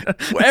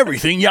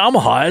 Everything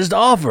Yamaha has to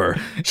offer.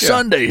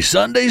 Sunday.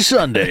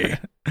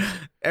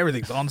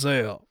 Everything's on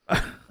sale.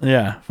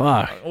 Yeah,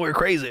 fuck. We're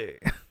crazy.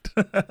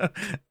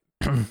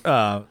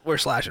 We're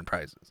slashing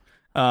prices.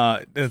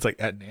 And it's like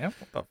at NAMM?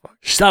 What the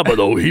fuck?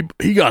 Sábado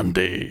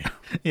gigante.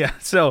 Yeah.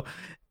 So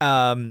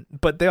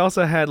But they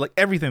also had like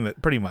everything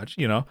that pretty much,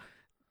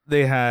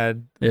 they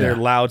had their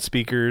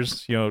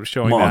loudspeakers,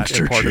 showing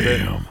Monster that part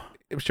Jam. of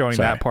it, showing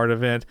that part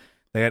of it.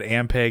 They had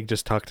Ampeg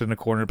just tucked in the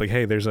corner, like,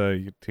 hey,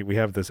 we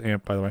have this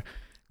amp, by the way.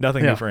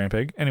 Nothing new for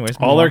Ampeg. Anyways,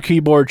 all their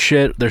keyboard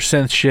shit, their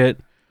synth shit.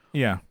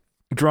 Yeah.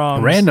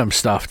 Drums. Random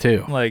stuff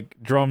too. Like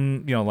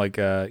drum,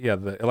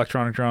 the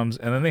electronic drums.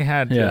 And then they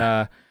had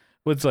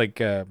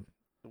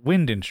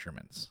wind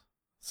instruments.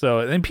 So,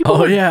 and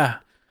people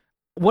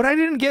what I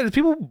didn't get is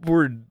people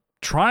were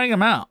trying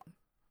them out.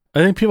 I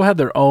think people had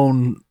their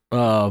own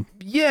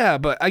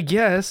but I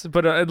guess,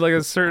 but at like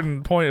a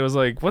certain point it was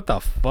like, what the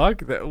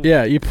fuck?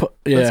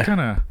 That's kind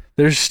of,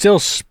 there's still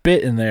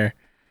spit in there.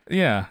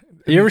 Yeah.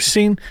 You ever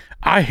seen,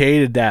 I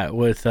hated that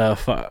with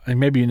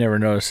maybe you never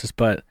noticed this,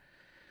 but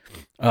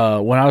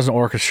when I was in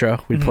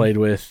orchestra, we played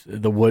with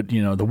the wood, the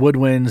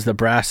woodwinds, the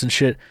brass and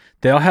shit.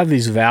 They all have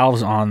these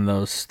valves on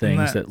those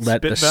things that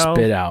let the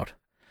spit out.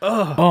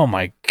 Ugh. Oh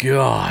my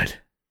god.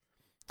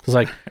 It's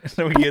like,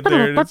 so we get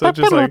there and it's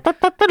just like,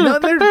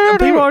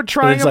 people are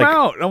trying them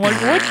out. I'm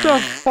like, what the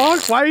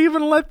fuck? Why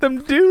even let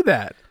them do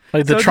that?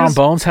 Like the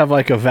trombones have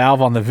like a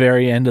valve on the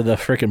very end of the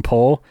freaking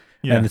pole,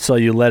 and so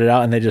you let it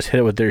out and they just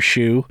hit it with their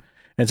shoe,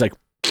 and it's like,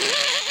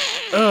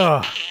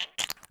 ugh.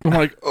 I'm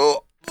like,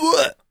 oh,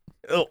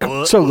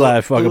 I'm so glad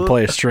I fucking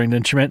play a stringed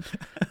instrument.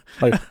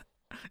 Like,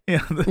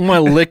 am I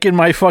licking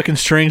my fucking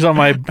strings on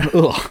my,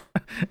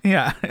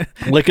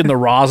 licking the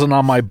rosin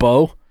on my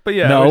bow? But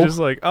it was just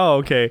like, oh,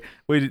 okay.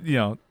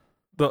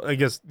 I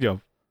guess,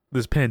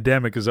 this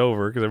pandemic is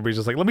over because everybody's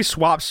just like, let me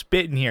swap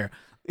spit in here.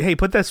 Hey,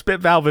 put that spit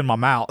valve in my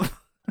mouth.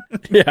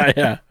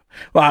 Yeah.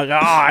 Well,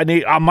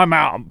 my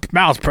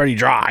mouth's pretty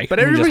dry. But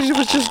everybody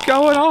was just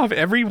going off.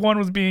 Everyone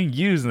was being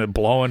used and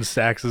blowing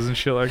saxes and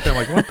shit like that. I'm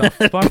like, what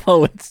the fuck?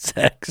 Blowing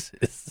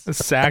saxes.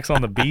 Sax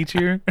on the beach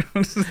here?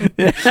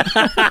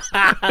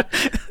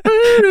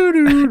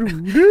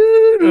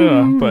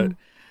 But...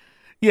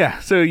 yeah,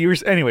 so you were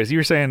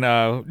saying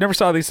never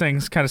saw these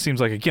things, kind of seems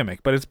like a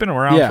gimmick, but it's been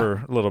around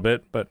for a little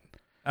bit, but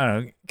I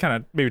don't know, kind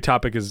of maybe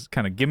topic is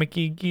kind of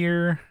gimmicky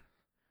gear,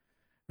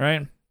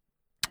 right?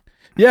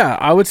 Yeah,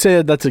 I would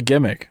say that's a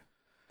gimmick.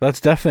 That's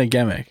definitely a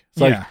gimmick.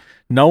 It's like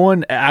no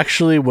one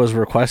actually was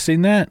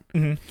requesting that,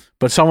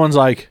 but someone's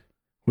like,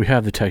 we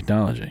have the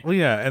technology. Well,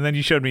 yeah, and then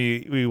you showed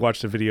me, we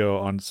watched a video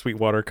on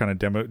Sweetwater kind of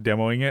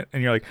demoing it,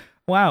 and you're like,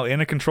 wow, in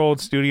a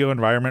controlled studio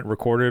environment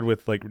recorded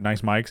with like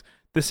nice mics,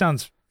 this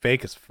sounds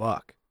fake as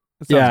fuck.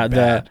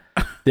 The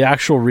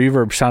actual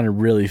reverb sounded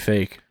really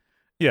fake.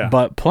 Yeah.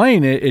 But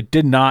playing it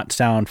did not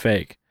sound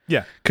fake.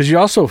 Yeah. Because you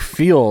also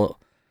feel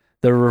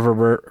the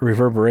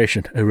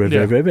reverberation.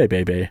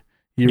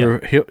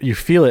 You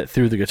feel it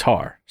through the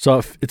guitar.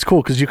 So it's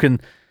cool because you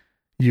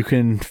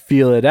can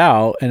feel it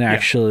out and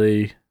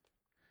actually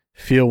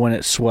feel when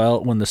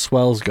the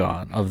swell's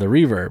gone of the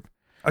reverb.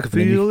 I can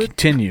feel it.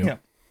 Continue.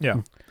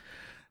 Yeah.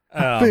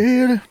 I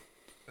feel it.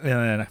 And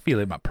then I feel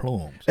it in my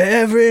plums.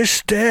 Every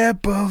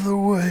step of the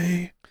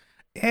way.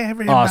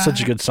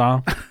 Such a good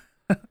song.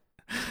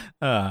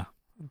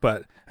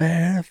 But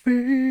I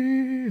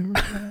feel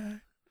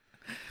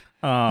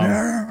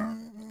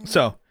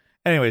so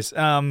anyways, so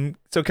kind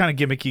of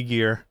gimmicky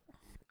gear.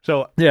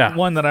 So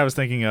one that I was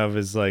thinking of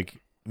is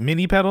like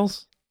mini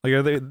pedals. Like,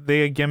 are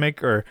they a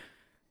gimmick, or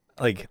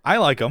like, I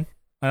like them.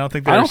 I don't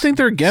think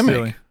they're a gimmick.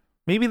 Silly.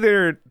 Maybe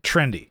they're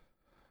trendy.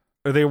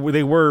 Or they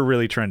were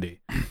really trendy.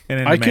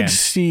 And I could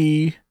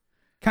see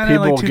kind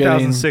of like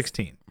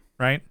 2016,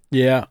 right?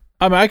 Yeah.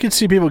 I mean, I could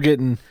see people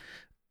getting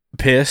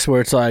pissed where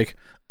it's like,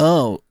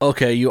 oh,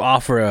 okay, you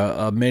offer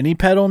a mini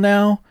pedal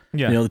now?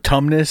 Yeah. Mini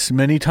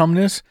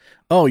tumnus.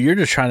 Oh, you're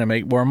just trying to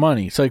make more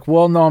money. It's like,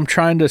 well, no, I'm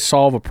trying to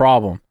solve a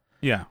problem.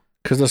 Yeah.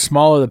 Because the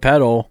smaller the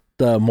pedal,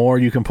 the more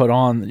you can put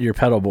on your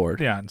pedal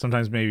board. Yeah, and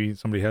sometimes maybe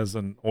somebody has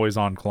an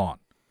always-on clone.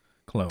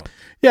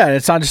 Yeah, and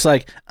it's not just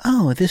like,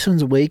 oh, this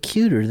one's way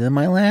cuter than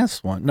my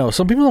last one. No,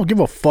 some people don't give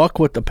a fuck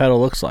what the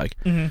pedal looks like.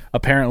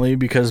 Apparently,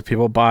 because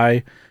people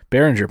buy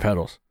Behringer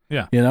pedals.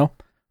 Yeah. Yeah.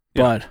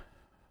 But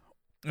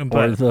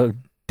or the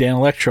Dan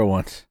Electro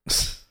ones.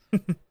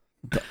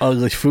 The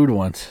ugly food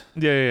ones.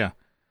 Yeah.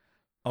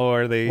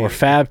 Or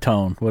Fab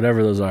Tone,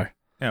 whatever those are.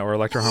 Yeah, or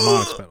Electro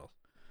Harmonix pedals.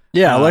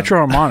 Yeah,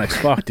 Electro Harmonix.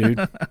 Fuck,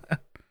 dude.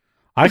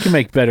 I can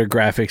make better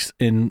graphics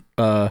in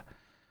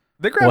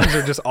the graphics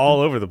are just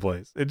all over the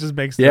place. It just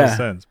makes no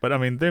sense. But I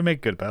mean, they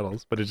make good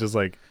pedals, but it's just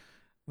like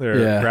their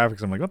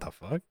graphics. I'm like, what the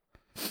fuck?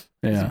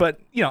 Yeah. But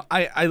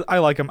I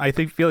like them. I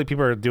feel like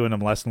people are doing them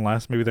less and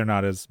less. Maybe they're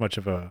not as much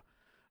of a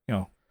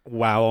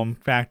wow 'em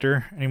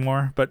factor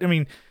anymore. But I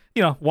mean,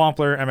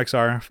 Wampler,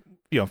 MXR,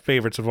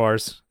 favorites of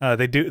ours.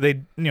 They do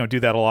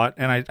that a lot.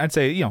 And I'd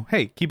say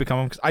hey, keep it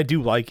coming because I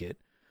do like it.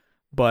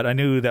 But I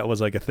knew that was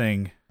like a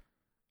thing,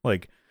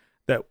 like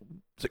that.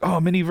 It's like, oh,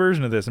 a mini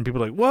version of this, and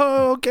people are like,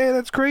 whoa, okay,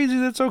 that's crazy,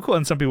 that's so cool.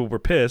 And some people were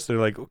pissed. They're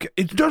like, okay,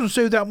 it doesn't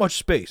save that much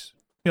space.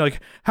 Like,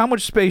 how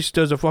much space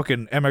does a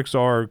fucking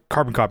MXR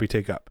carbon copy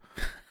take up?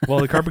 Well,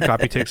 the carbon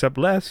copy takes up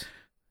less.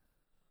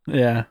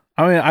 Yeah,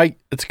 I mean,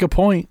 it's a good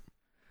point.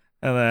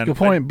 And then good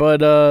point,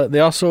 but they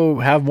also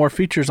have more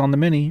features on the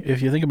Mini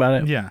if you think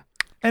about it. Yeah,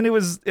 and it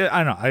was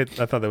I don't know. I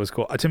thought that was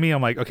cool. To me,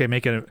 I'm like, okay,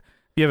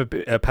 you have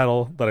a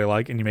pedal that I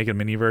like, and you make a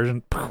mini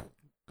version.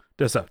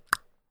 Just a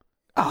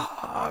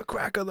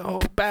crack of the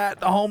whole bat,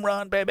 the home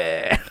run,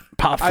 baby.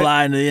 Pop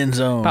fly into the end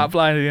zone. Pop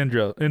fly into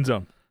the end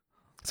zone.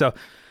 So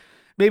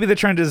maybe the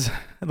trend is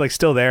like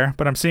still there,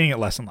 but I'm seeing it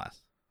less and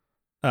less.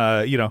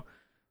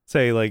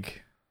 Say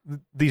like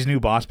these new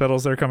Boss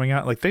pedals that are coming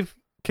out, like they've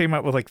came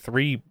out with like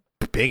 3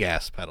 big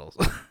ass pedals.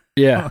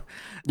 Yeah,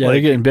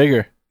 they're getting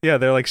bigger. Yeah,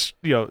 they're like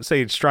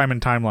say Strymon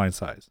timeline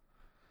size.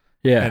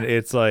 Yeah, and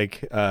it's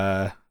like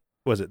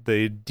was it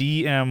the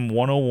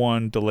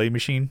DM101 delay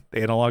machine,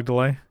 the analog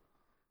delay?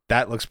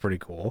 That looks pretty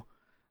cool.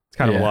 It's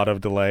kind of a lot of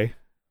delay,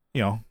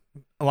 a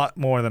lot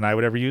more than I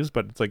would ever use,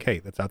 but it's like, hey,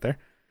 that's out there.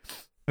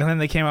 And then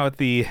they came out with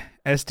the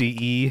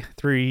SDE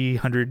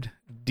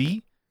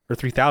 300D or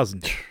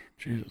 3000.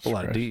 Jesus, a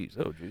lot of D's.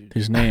 Oh, geez.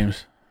 These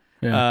names.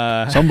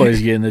 Yeah.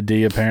 Somebody's getting the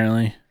D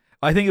apparently.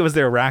 I think it was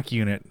their rack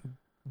unit,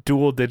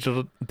 dual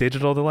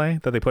digital delay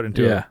that they put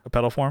into a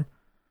pedal form,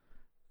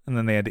 and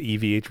then they had the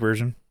EVH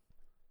version.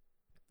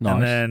 Nice.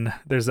 And then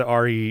there's the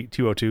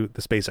RE202,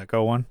 the Space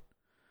Echo one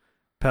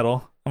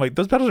pedal. I'm like,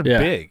 those pedals are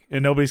big,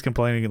 and nobody's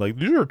complaining like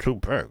these are too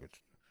big.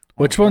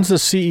 Which one's the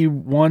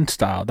CE1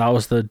 style? That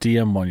was the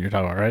DM one you're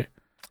talking about,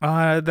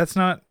 right? That's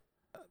not.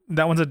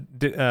 That one's a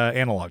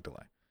analog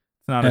delay.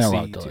 It's not analog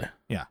a CE2. delay.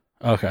 Yeah.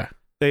 Okay.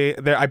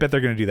 I bet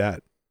they're gonna do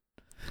that.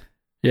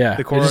 Yeah.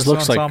 The chorus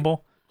looks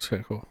ensemble. It's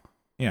kind of cool.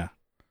 Yeah.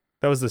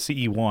 That was the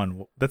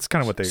CE1. That's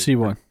kind of what they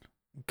C1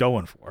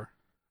 going for.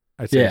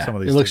 I'd say some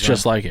of these. It looks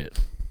just like it.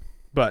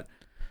 But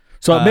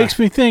so it makes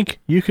me think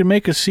you can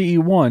make a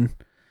CE1.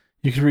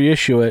 You can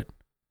reissue it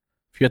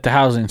if you get the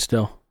housing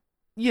still.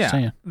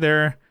 Yeah,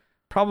 they're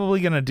probably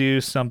gonna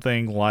do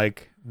something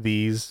like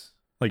these,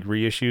 like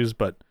reissues,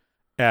 but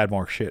add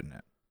more shit in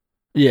it.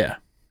 Yeah,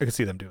 I could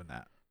see them doing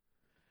that.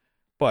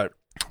 But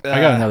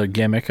I got another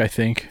gimmick. I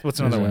think.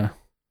 What's another one?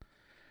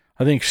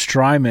 I think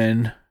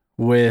Strymon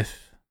they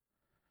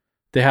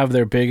have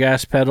their big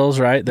ass pedals,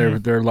 right?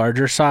 They're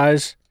larger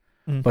size,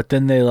 but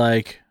then they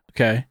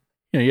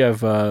you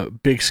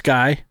have Big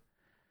Sky,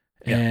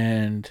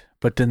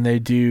 but then they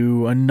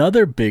do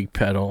another big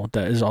pedal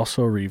that is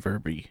also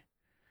reverby.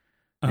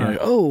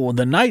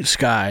 The Night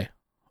Sky.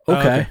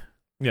 Okay.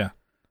 Yeah.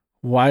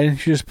 Why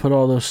didn't you just put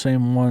all those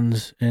same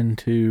ones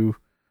into?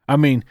 I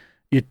mean,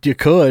 you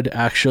could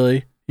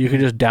actually. You could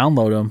just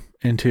download them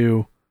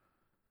into.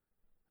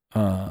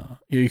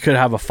 You could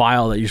have a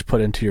file that you just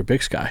put into your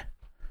Big Sky.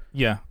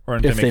 Yeah, or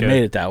if they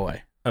made it that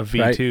way, a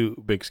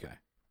V2 Big Sky.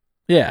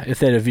 Yeah, if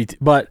they had a V2,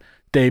 but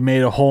they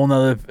made a whole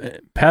nother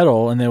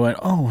pedal and they went,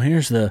 "Oh,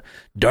 here's the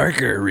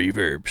darker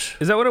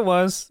reverbs." Is that what it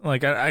was?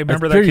 Like I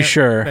remember I'm pretty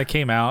sure that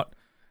came out,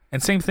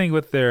 and same thing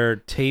with their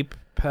tape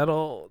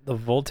pedal, the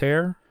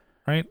Voltaire,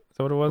 right? Is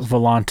that what it was?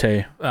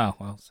 Volante. Oh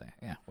well,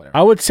 whatever.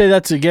 I would say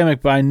that's a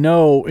gimmick, but I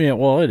know,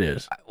 it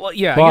is. Well,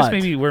 yeah, I guess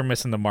maybe we're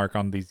missing the mark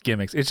on these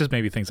gimmicks. It's just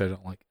maybe things I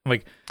don't like.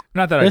 Like,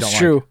 not that I don't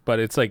true. like, but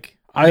it's like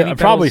I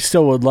probably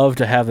still would love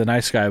to have the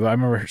Night Sky, but I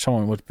remember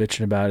someone was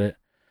bitching about it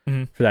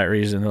for that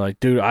reason. They're like,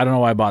 "Dude, I don't know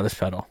why I bought this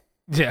pedal."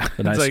 Yeah,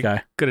 the Night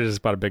Sky. Could have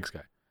just bought a Big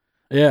Sky.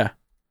 Yeah,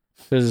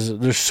 because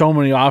there's so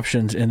many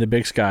options in the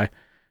Big Sky,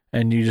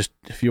 and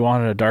if you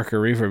wanted a darker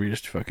reverb, you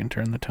just fucking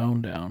turn the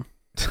tone down.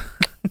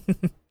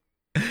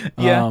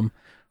 Yeah,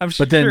 I'm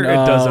sure it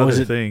does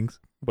other things.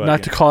 But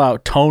not to call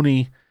out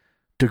Tony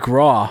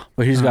DeGraw,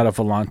 but he's got a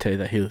Volante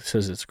that he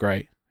says it's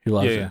great. He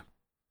loves it.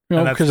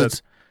 Because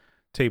it's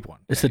tape one.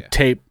 It's a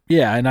tape.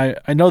 Yeah, and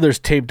I know there's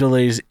tape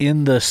delays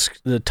in the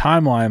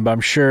timeline, but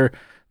I'm sure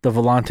the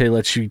Volante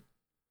lets you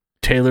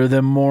tailor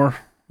them more.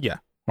 Yeah.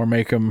 Or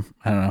make them,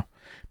 I don't know.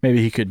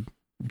 Maybe he could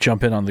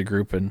jump in on the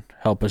group and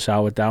help us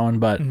out with that one,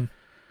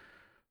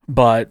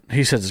 but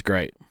he says it's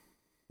great.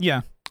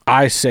 Yeah.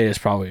 I say it's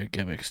probably a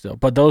gimmick still,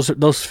 but those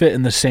fit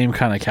in the same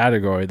kind of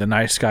category. The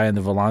Night Sky and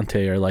the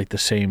Volante are like the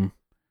same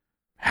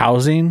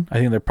housing. I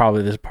think they're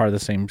probably this part of the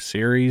same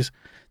series.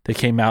 They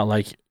came out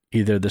like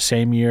either the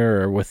same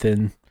year or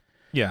within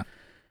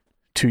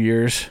 2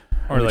 years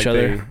or of like each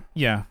other.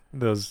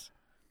 Those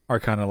are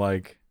kind of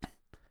like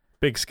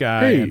Big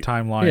Sky and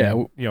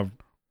Timeline. Yeah,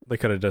 they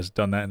could have just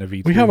done that in a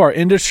V2. We have our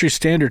industry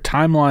standard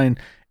Timeline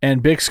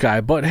and Big Sky,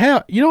 but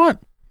hell, you know what?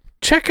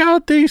 Check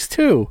out these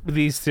two.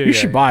 You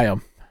should buy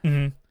them.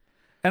 Mm-hmm.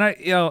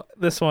 And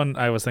this one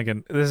I was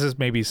thinking this is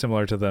maybe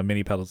similar to the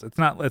mini pedals. It's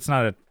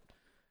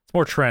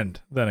more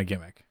trend than a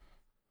gimmick.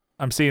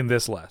 I'm seeing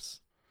this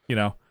less.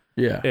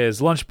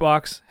 Is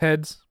lunchbox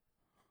heads.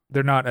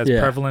 They're not as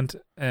prevalent.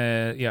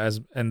 They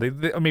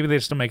maybe they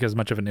just don't make as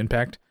much of an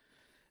impact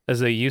as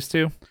they used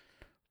to.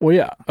 Well,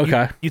 yeah,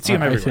 okay. You'd see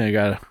them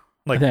everywhere.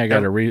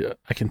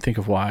 I can think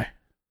of why.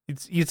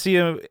 You'd see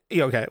them.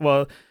 Okay,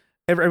 well,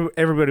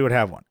 everybody would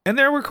have one, and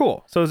they were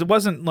cool. So it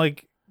wasn't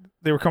like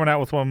they were coming out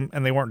with one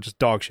and they weren't just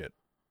dog shit.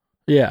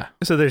 Yeah.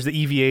 So there's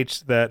the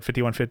EVH, that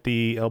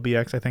 5150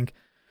 LBX, I think.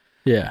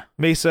 Yeah.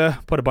 Mesa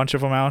put a bunch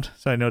of them out.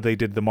 So I know they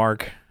did the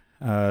Mark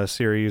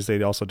series.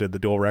 They also did the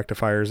dual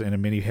rectifiers in a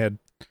mini head.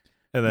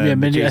 And then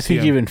mini. I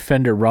think even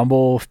Fender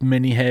Rumble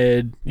mini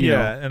head. You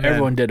know, and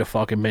everyone did a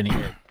fucking mini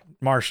head.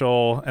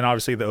 Marshall, and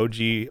obviously the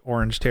OG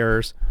Orange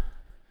Terrors.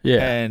 Yeah.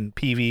 And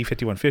PV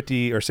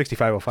 5150 or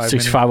 6505.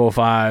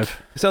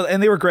 6505. So,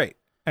 and they were great.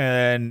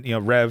 And,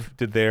 Rev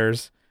did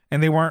theirs.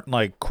 And they weren't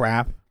like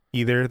crap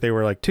either. They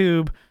were like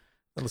tube.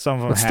 Some of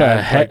them What's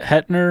had the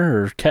Hetner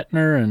or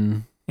Kettner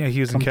and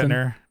Hughes and something?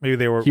 Kettner. Maybe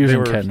they were Hughes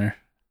and Kettner.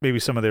 Maybe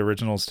some of the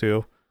originals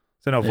too.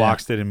 So I know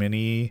Vox did a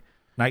mini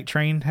Night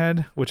Train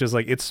head, which is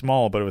like, it's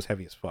small, but it was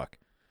heavy as fuck.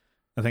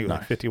 I think it was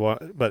like 50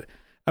 watt. But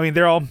I mean,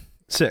 they're all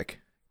sick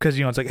because,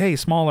 it's like, hey,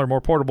 smaller,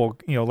 more portable,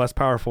 less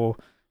powerful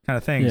kind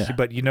of things. Yeah.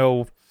 But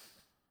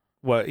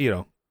what,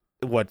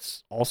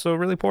 what's also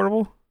really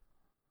portable?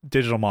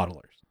 Digital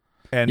modelers.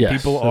 And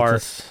people are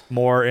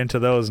more into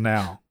those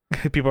now.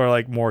 People are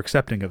like more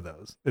accepting of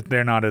those.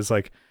 They're not as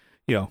like,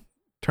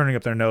 turning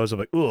up their nose of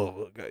like,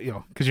 oh,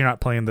 because you're not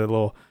playing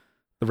the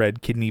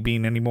red kidney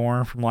bean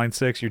anymore from Line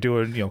 6. You're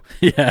doing,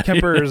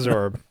 Kempers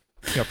or,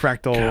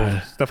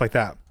 fractal stuff like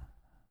that.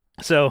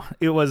 So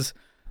it was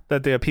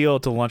that the appeal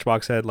to the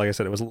Lunchbox head, like I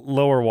said, it was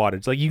lower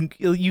wattage. Like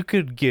you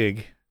could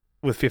gig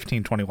with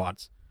 15, 20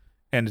 watts,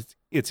 and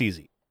it's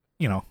easy,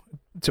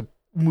 to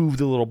move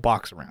the little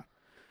box around.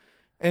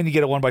 And you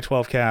get a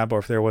 1x12 cab, or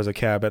if there was a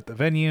cab at the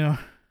venue,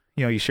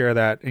 you share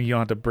that, and you don't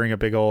have to bring a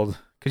big old,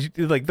 because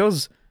like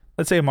those,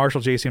 let's say a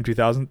Marshall JCM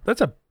 2000,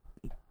 that's a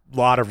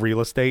lot of real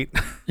estate.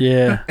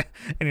 Yeah.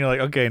 And you're like,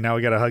 okay, now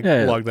we got to lug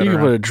that around. You can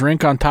put a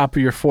drink on top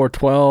of your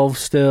 412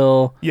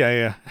 still.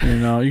 Yeah. You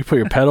can put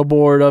your pedal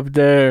board up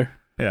there.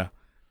 Yeah.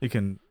 You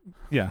can,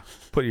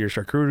 put your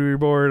charcuterie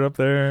board up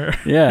there.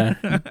 Yeah.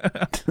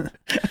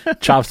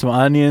 Chop some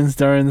onions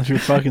during your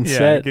fucking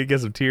set. Get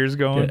some tears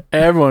going. Yeah,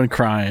 everyone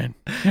crying.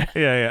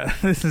 Yeah.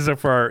 This is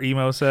for our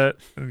emo set.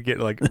 Get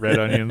like red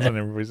onions and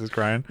everybody's just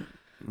crying.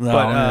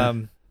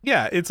 No,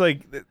 but it's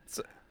like,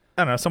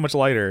 I don't know, so much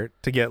lighter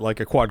to get like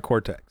a quad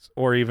Cortex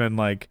or even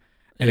like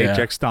an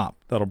HX Stomp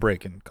that'll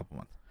break in a couple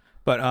months.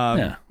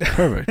 But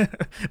perfect.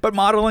 But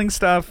modeling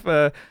stuff,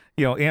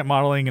 amp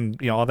modeling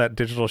and all that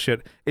digital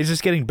shit is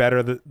just getting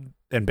better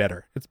and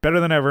better. It's better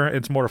than ever.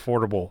 It's more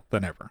affordable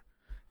than ever.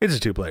 It's a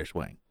 2-player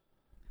swing.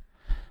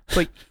 It's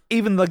like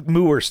even like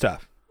Mooer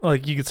stuff.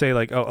 Like you could say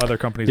like, oh, other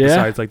companies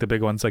besides like the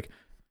big ones, like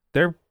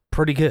they're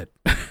pretty good.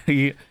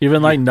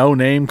 Even like no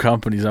name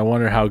companies. I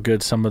wonder how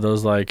good some of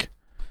those like,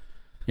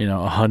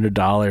 $100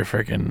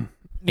 freaking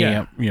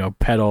amp,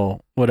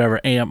 pedal, whatever,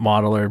 amp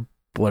modeler,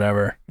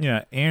 whatever.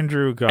 Yeah,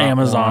 Andrew got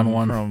Amazon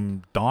one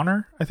from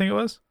Donner, I think it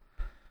was.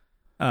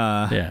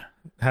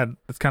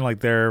 It's kind of like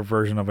their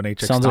version of an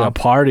HX. Sounds like a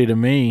party to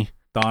me.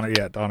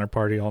 Donner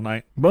party all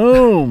night.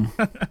 Boom.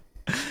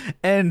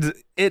 And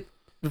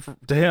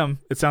to him,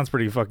 it sounds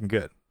pretty fucking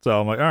good.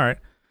 So I'm like, all right,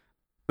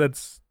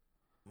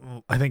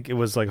 I think it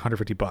was like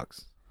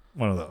 $150,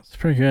 one of those. It's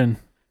pretty good.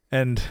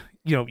 And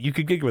you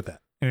could gig with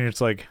that, and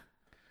it's like,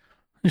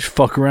 just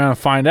fuck around and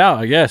find out,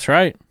 I guess,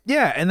 right?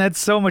 Yeah, and that's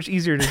so much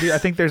easier to do. I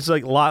think there's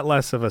like a lot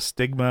less of a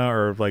stigma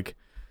or like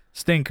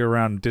stink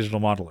around digital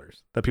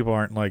modelers, that people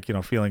aren't like,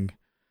 feeling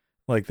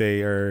like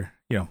they are,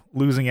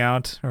 losing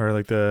out, or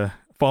like the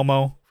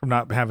FOMO from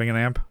not having an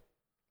amp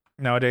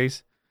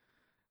nowadays.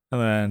 And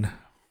then,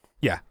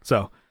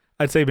 so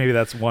I'd say maybe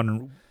that's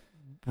one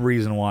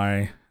reason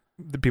why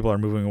the people are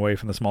moving away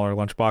from the smaller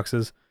lunch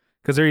boxes,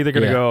 because they're either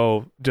going to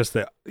go just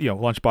the,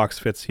 lunchbox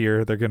fits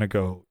here. They're going to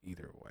go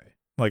either way.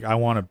 Like I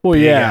want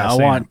I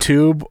want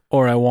tube,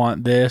 or I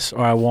want this,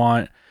 or I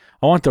want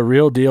the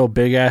real deal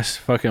big ass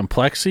fucking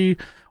plexi,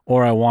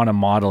 or I want to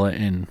model it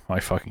in my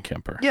fucking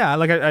Kemper. Yeah,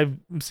 like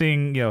I'm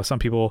seeing, some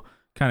people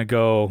kind of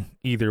go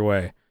either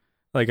way.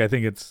 Like I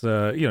think it's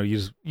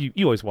you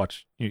always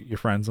watch your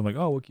friends. I'm like,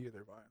 oh, what gear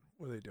they're buying?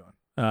 What are they doing?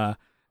 And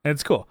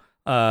it's cool.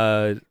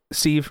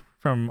 Steve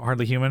from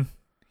Hardly Human,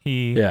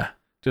 he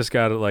just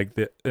got like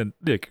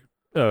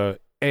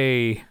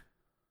a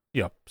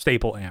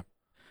staple amp,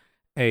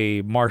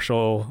 a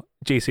Marshall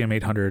JCM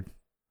 800,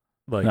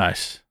 like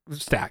nice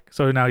stack.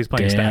 So now he's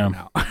playing stack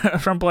now.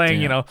 From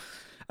playing, a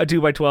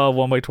 2x12,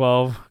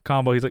 1x12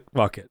 combo, he's like,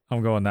 fuck it,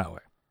 I'm going that way.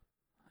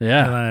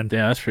 Yeah, and then,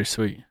 that's pretty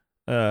sweet.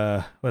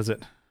 What is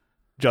it?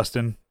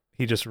 Justin,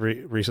 he just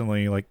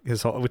recently, like we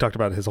talked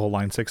about his whole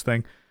Line 6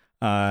 thing.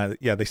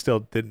 They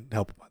still didn't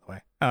help him, by the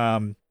way.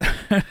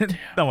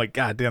 I'm like,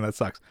 God damn, that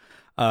sucks.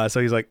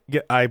 So he's like,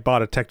 I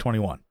bought a Tech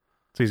 21.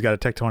 So he's got a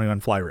Tech 21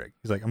 fly rig.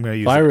 He's like, I'm going to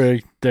use fly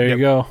rig. There you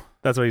go.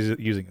 That's why he's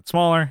using it.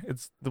 Smaller.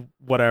 It's the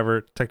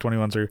whatever. Tech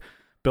 21s are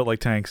built like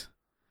tanks.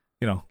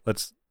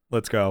 Let's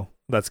go.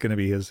 That's going to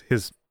be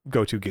his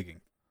go-to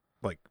gigging,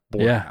 like,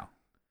 board now.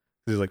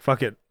 He's like,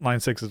 fuck it. Line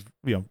 6 is,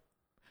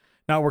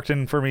 not worked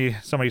in for me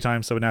so many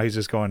times. So now he's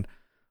just going,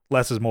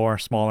 less is more,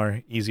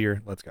 smaller,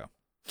 easier. Let's go.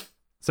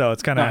 So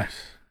it's kind of,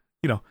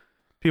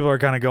 people are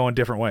kind of going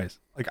different ways.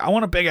 Like, I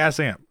want a big ass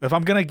amp. If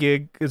I'm going to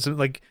gig, it's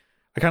like,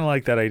 I kind of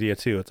like that idea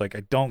too. It's like,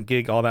 I don't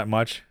gig all that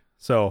much.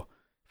 So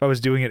if I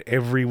was doing it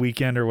every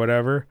weekend or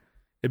whatever,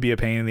 it'd be a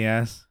pain in the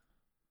ass.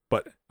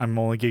 But I'm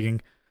only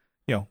gigging,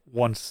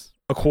 once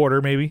a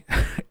quarter, maybe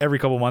every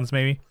couple months,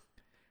 maybe.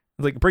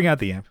 like, bring out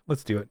the amp.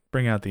 Let's do it.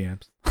 Bring out the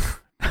amps.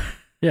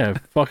 Yeah,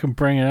 fucking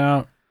bring it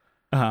out.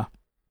 Uh-huh.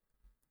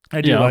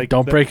 I do like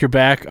don't break your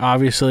back,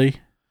 obviously.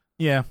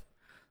 Yeah.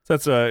 So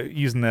that's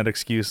using that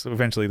excuse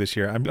eventually this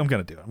year. I'm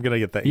gonna do it. I'm gonna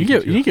get that. You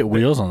can get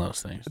wheels on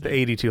those things. The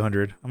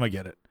 8200. I'm gonna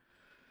get it.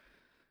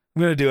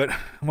 I'm gonna do it.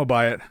 I'm gonna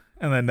buy it,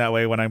 and then that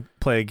way when I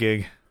play a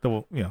gig,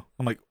 I'm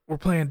like, we're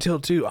playing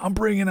Tilt 2. I'm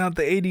bringing out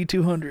the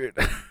 8200,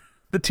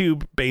 the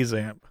tube bass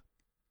amp.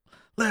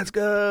 Let's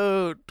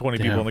go. 20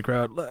 people in the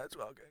crowd. Let's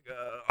fucking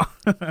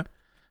go.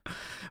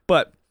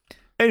 But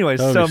anyways,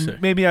 so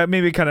maybe I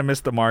kind of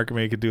missed the mark.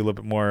 Maybe I could do a little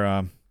bit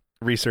more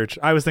research.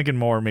 I was thinking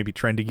more maybe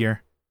trendy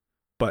gear,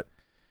 but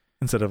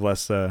instead of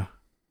less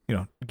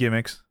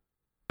gimmicks.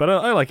 But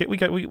I like it. We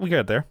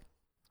got there.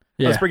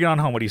 Yeah. Let's bring it on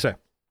home. What do you say?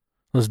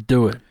 Let's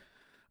do it.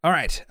 All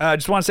right. I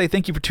just want to say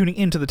thank you for tuning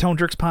into the Tone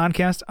Jerks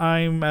podcast.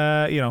 I'm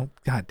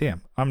god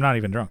damn, I'm not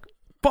even drunk.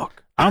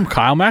 Fuck. I'm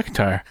Kyle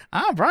McIntyre.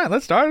 I'm Brian.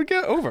 Let's start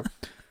again over.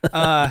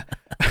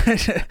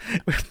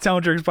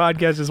 Tone Jerks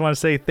podcast. Just want to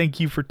say thank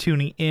you for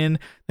tuning in.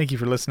 Thank you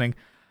for listening.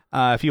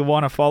 If you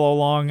want to follow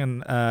along,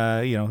 and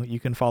you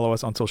can follow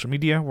us on social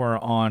media. We're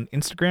on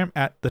Instagram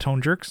at the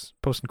Tone Jerks,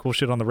 posting cool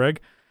shit on the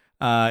reg.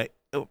 I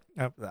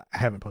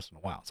haven't posted in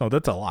a while, so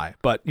that's a lie.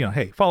 But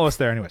hey, follow us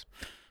there anyways.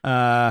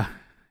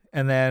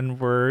 And then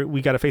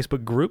we got a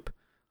Facebook group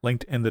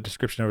linked in the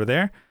description over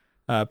there.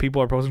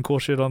 People are posting cool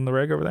shit on the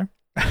reg over there,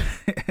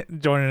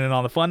 joining in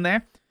on the fun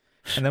there.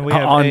 And then we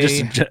have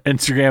just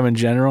Instagram in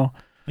general.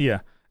 Yeah.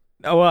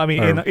 Oh, well, I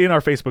mean, in our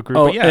Facebook group.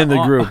 But yeah, in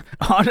the group.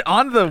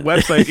 On the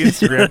website,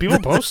 Instagram, people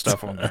post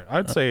stuff on there.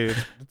 I'd say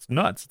it's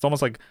nuts. It's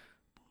almost like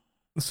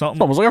something.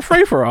 It's almost like a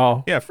free for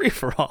all. Yeah, free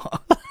for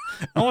all.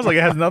 Almost like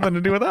it has nothing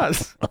to do with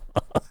us.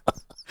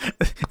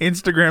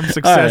 Instagram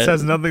success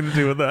has nothing to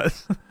do with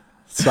us.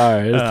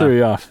 Sorry, it threw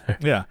you off there.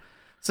 Yeah.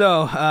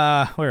 So,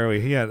 where are we?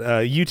 Yeah,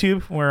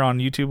 YouTube. We're on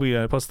YouTube.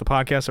 We post the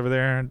podcast over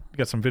there.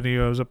 Got some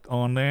videos up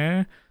on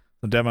there,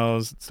 the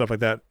demos, stuff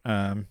like that.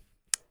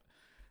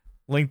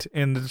 Linked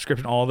in the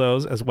description, all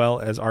those, as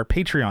well as our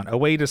Patreon, a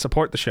way to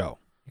support the show.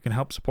 You can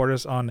help support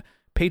us on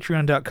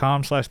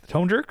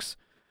patreon.com/thetonejerks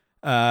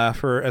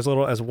for as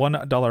little as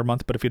 $1 a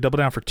month. But if you double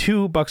down for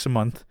 $2 a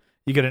month,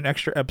 you get an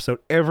extra episode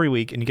every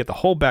week, and you get the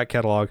whole back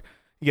catalog.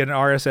 You get an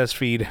RSS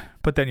feed.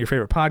 Put that in your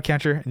favorite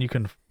podcatcher, and you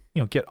can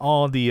get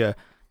all the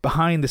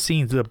behind the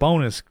scenes, the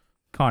bonus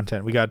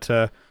content. We got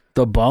the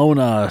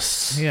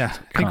bonus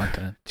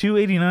content.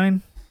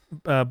 289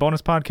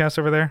 bonus podcasts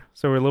over there.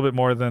 So we're a little bit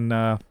more than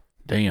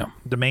damn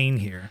the main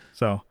here.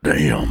 So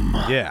damn.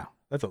 Yeah,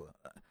 that's a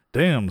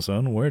damn,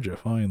 son. Where'd you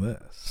find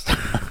this?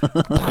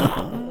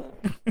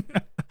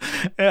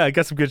 Yeah, I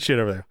got some good shit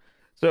over there.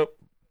 So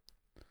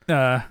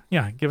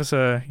give us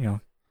a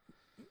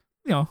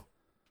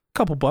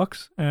couple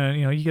bucks, and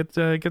you get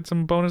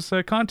some bonus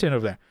content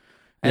over there.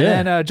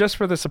 And then just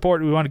for the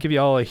support, we want to give you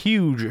all a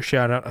huge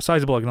shout out, a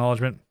sizable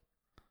acknowledgement.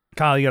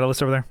 Kyle, you got a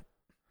list over there?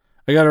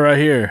 I got it right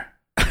here.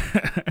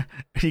 Are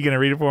you gonna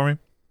read it for me?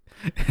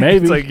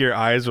 Maybe. It's like your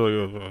eyes will.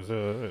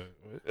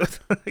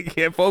 You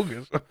can't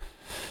focus.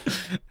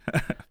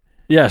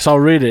 Yes, I'll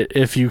read it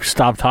if you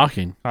stop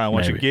talking. I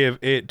want you to give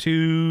it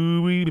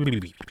to.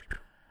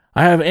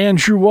 I have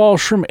Andrew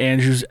Walsh from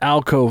Andrew's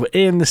Alcove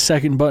and the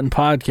Second Button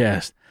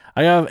Podcast.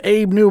 I have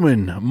Abe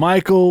Newman,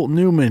 Michael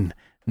Newman,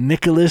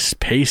 Nicholas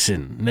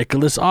Payson,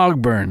 Nicholas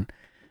Ogburn,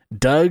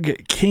 Doug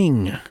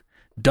King,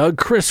 Doug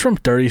Chris from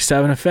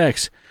 37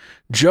 Effects,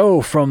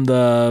 Joe from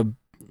the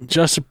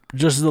Just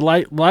the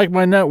Like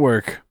My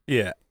Network.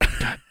 Yeah.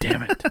 God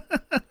damn it.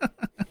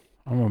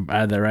 I'm gonna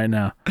add that right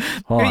now.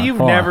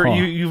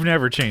 You've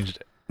never changed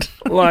it.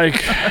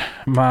 Like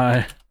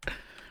My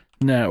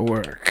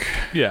Network.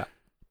 Yeah.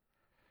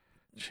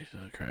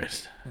 Jesus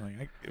Christ.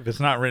 If it's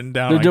not written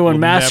down, they're doing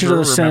Masters of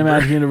the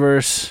Cinematic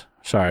Universe.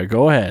 Sorry,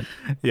 go ahead.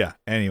 Yeah,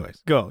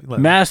 anyways, go.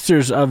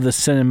 Masters of the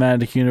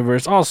Cinematic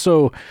Universe.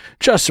 Also,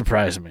 just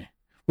surprised me.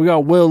 We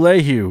got Will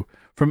Lehue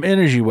from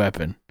Energy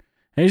Weapon.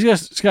 And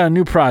he's got a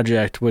new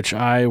project, which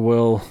I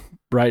will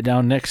write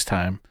down next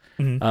time.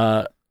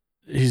 Mm-hmm.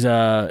 He's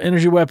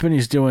Energy Weapon.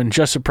 He's doing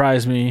Just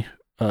Surprise Me,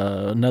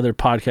 another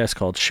podcast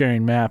called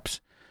Sharing Maps.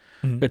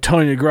 Mm-hmm. Got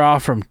Tony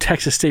DeGraw from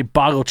Texas State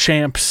Boggle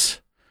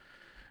Champs.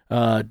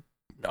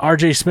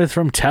 RJ Smith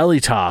from Telly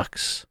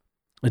Talks.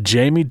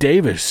 Jamie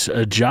Davis,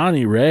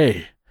 Johnny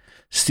Ray,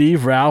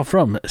 Steve Rao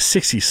from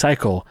 60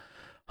 Cycle,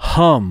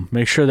 Hum.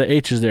 Make sure the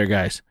H is there,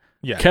 guys.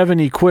 Yeah. Kevin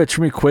E. Quits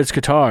from E. Quits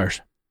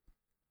Guitars.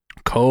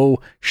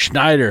 Cole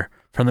Schneider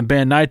from the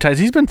band Night Tides.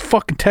 He's been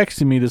fucking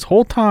texting me this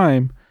whole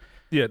time.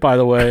 Yeah. By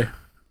the way,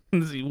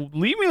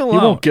 leave me alone. He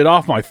won't get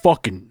off my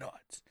fucking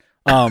nuts.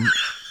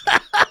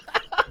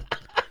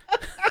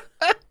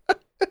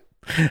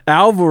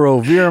 Alvaro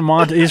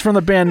Viramontes. He's from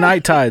the band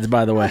Night Tides,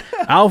 by the way.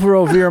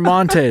 Alvaro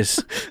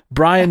Viramontes.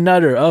 Brian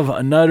Nutter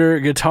of Nutter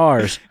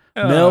Guitars.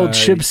 Mel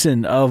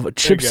Chipson of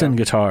Chipson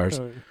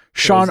Guitars.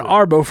 Sean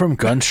Arbo from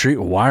Gun Street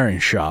Wiring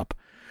Shop.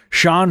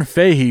 Sean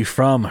Fahey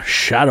from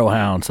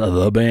Shadowhounds,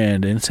 the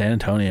band in San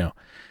Antonio.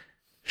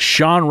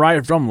 Sean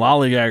Wright from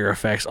Lollygagger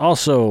Effects,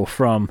 also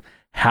from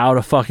How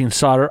to Fucking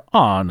Solder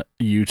on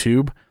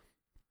YouTube.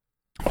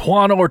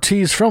 Juan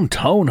Ortiz from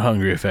Tone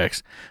Hungry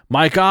Effects.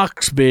 Mike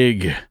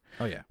Oxbig.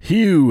 Oh, yeah.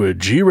 Hugh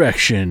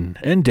G-Rection.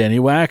 And Denny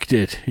Whacked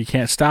It. You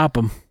can't stop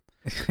him.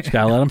 Just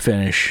gotta let him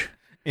finish.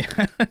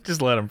 Yeah,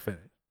 just let him finish.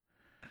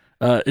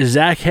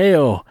 Zach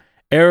Hale.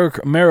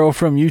 Eric Merrow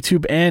from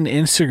YouTube and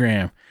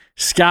Instagram.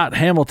 Scott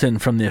Hamilton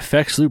from the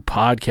Effects Loop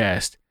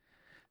podcast.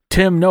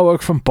 Tim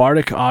Noack from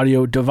Bardic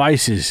Audio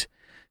Devices.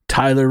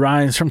 Tyler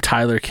Rhines from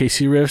Tyler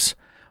Casey Riffs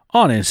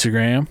on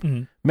Instagram.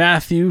 Mm-hmm.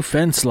 Matthew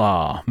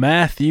Fenslaw.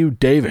 Matthew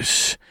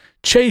Davis.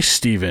 Chase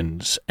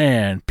Stevens.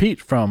 And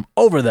Pete from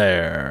Over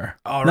There.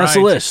 All That's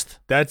the list.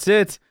 That's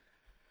it.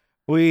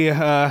 We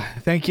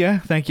thank you.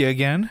 Thank you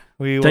again.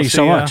 We will Thank you see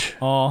so much.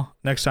 All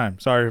next time.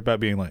 Sorry about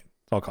being late.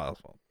 It's all Kyle's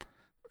fault.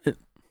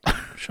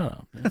 Shut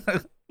up,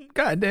 man.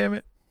 God damn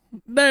it.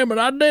 Damn it,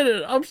 I did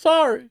it. I'm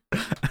sorry.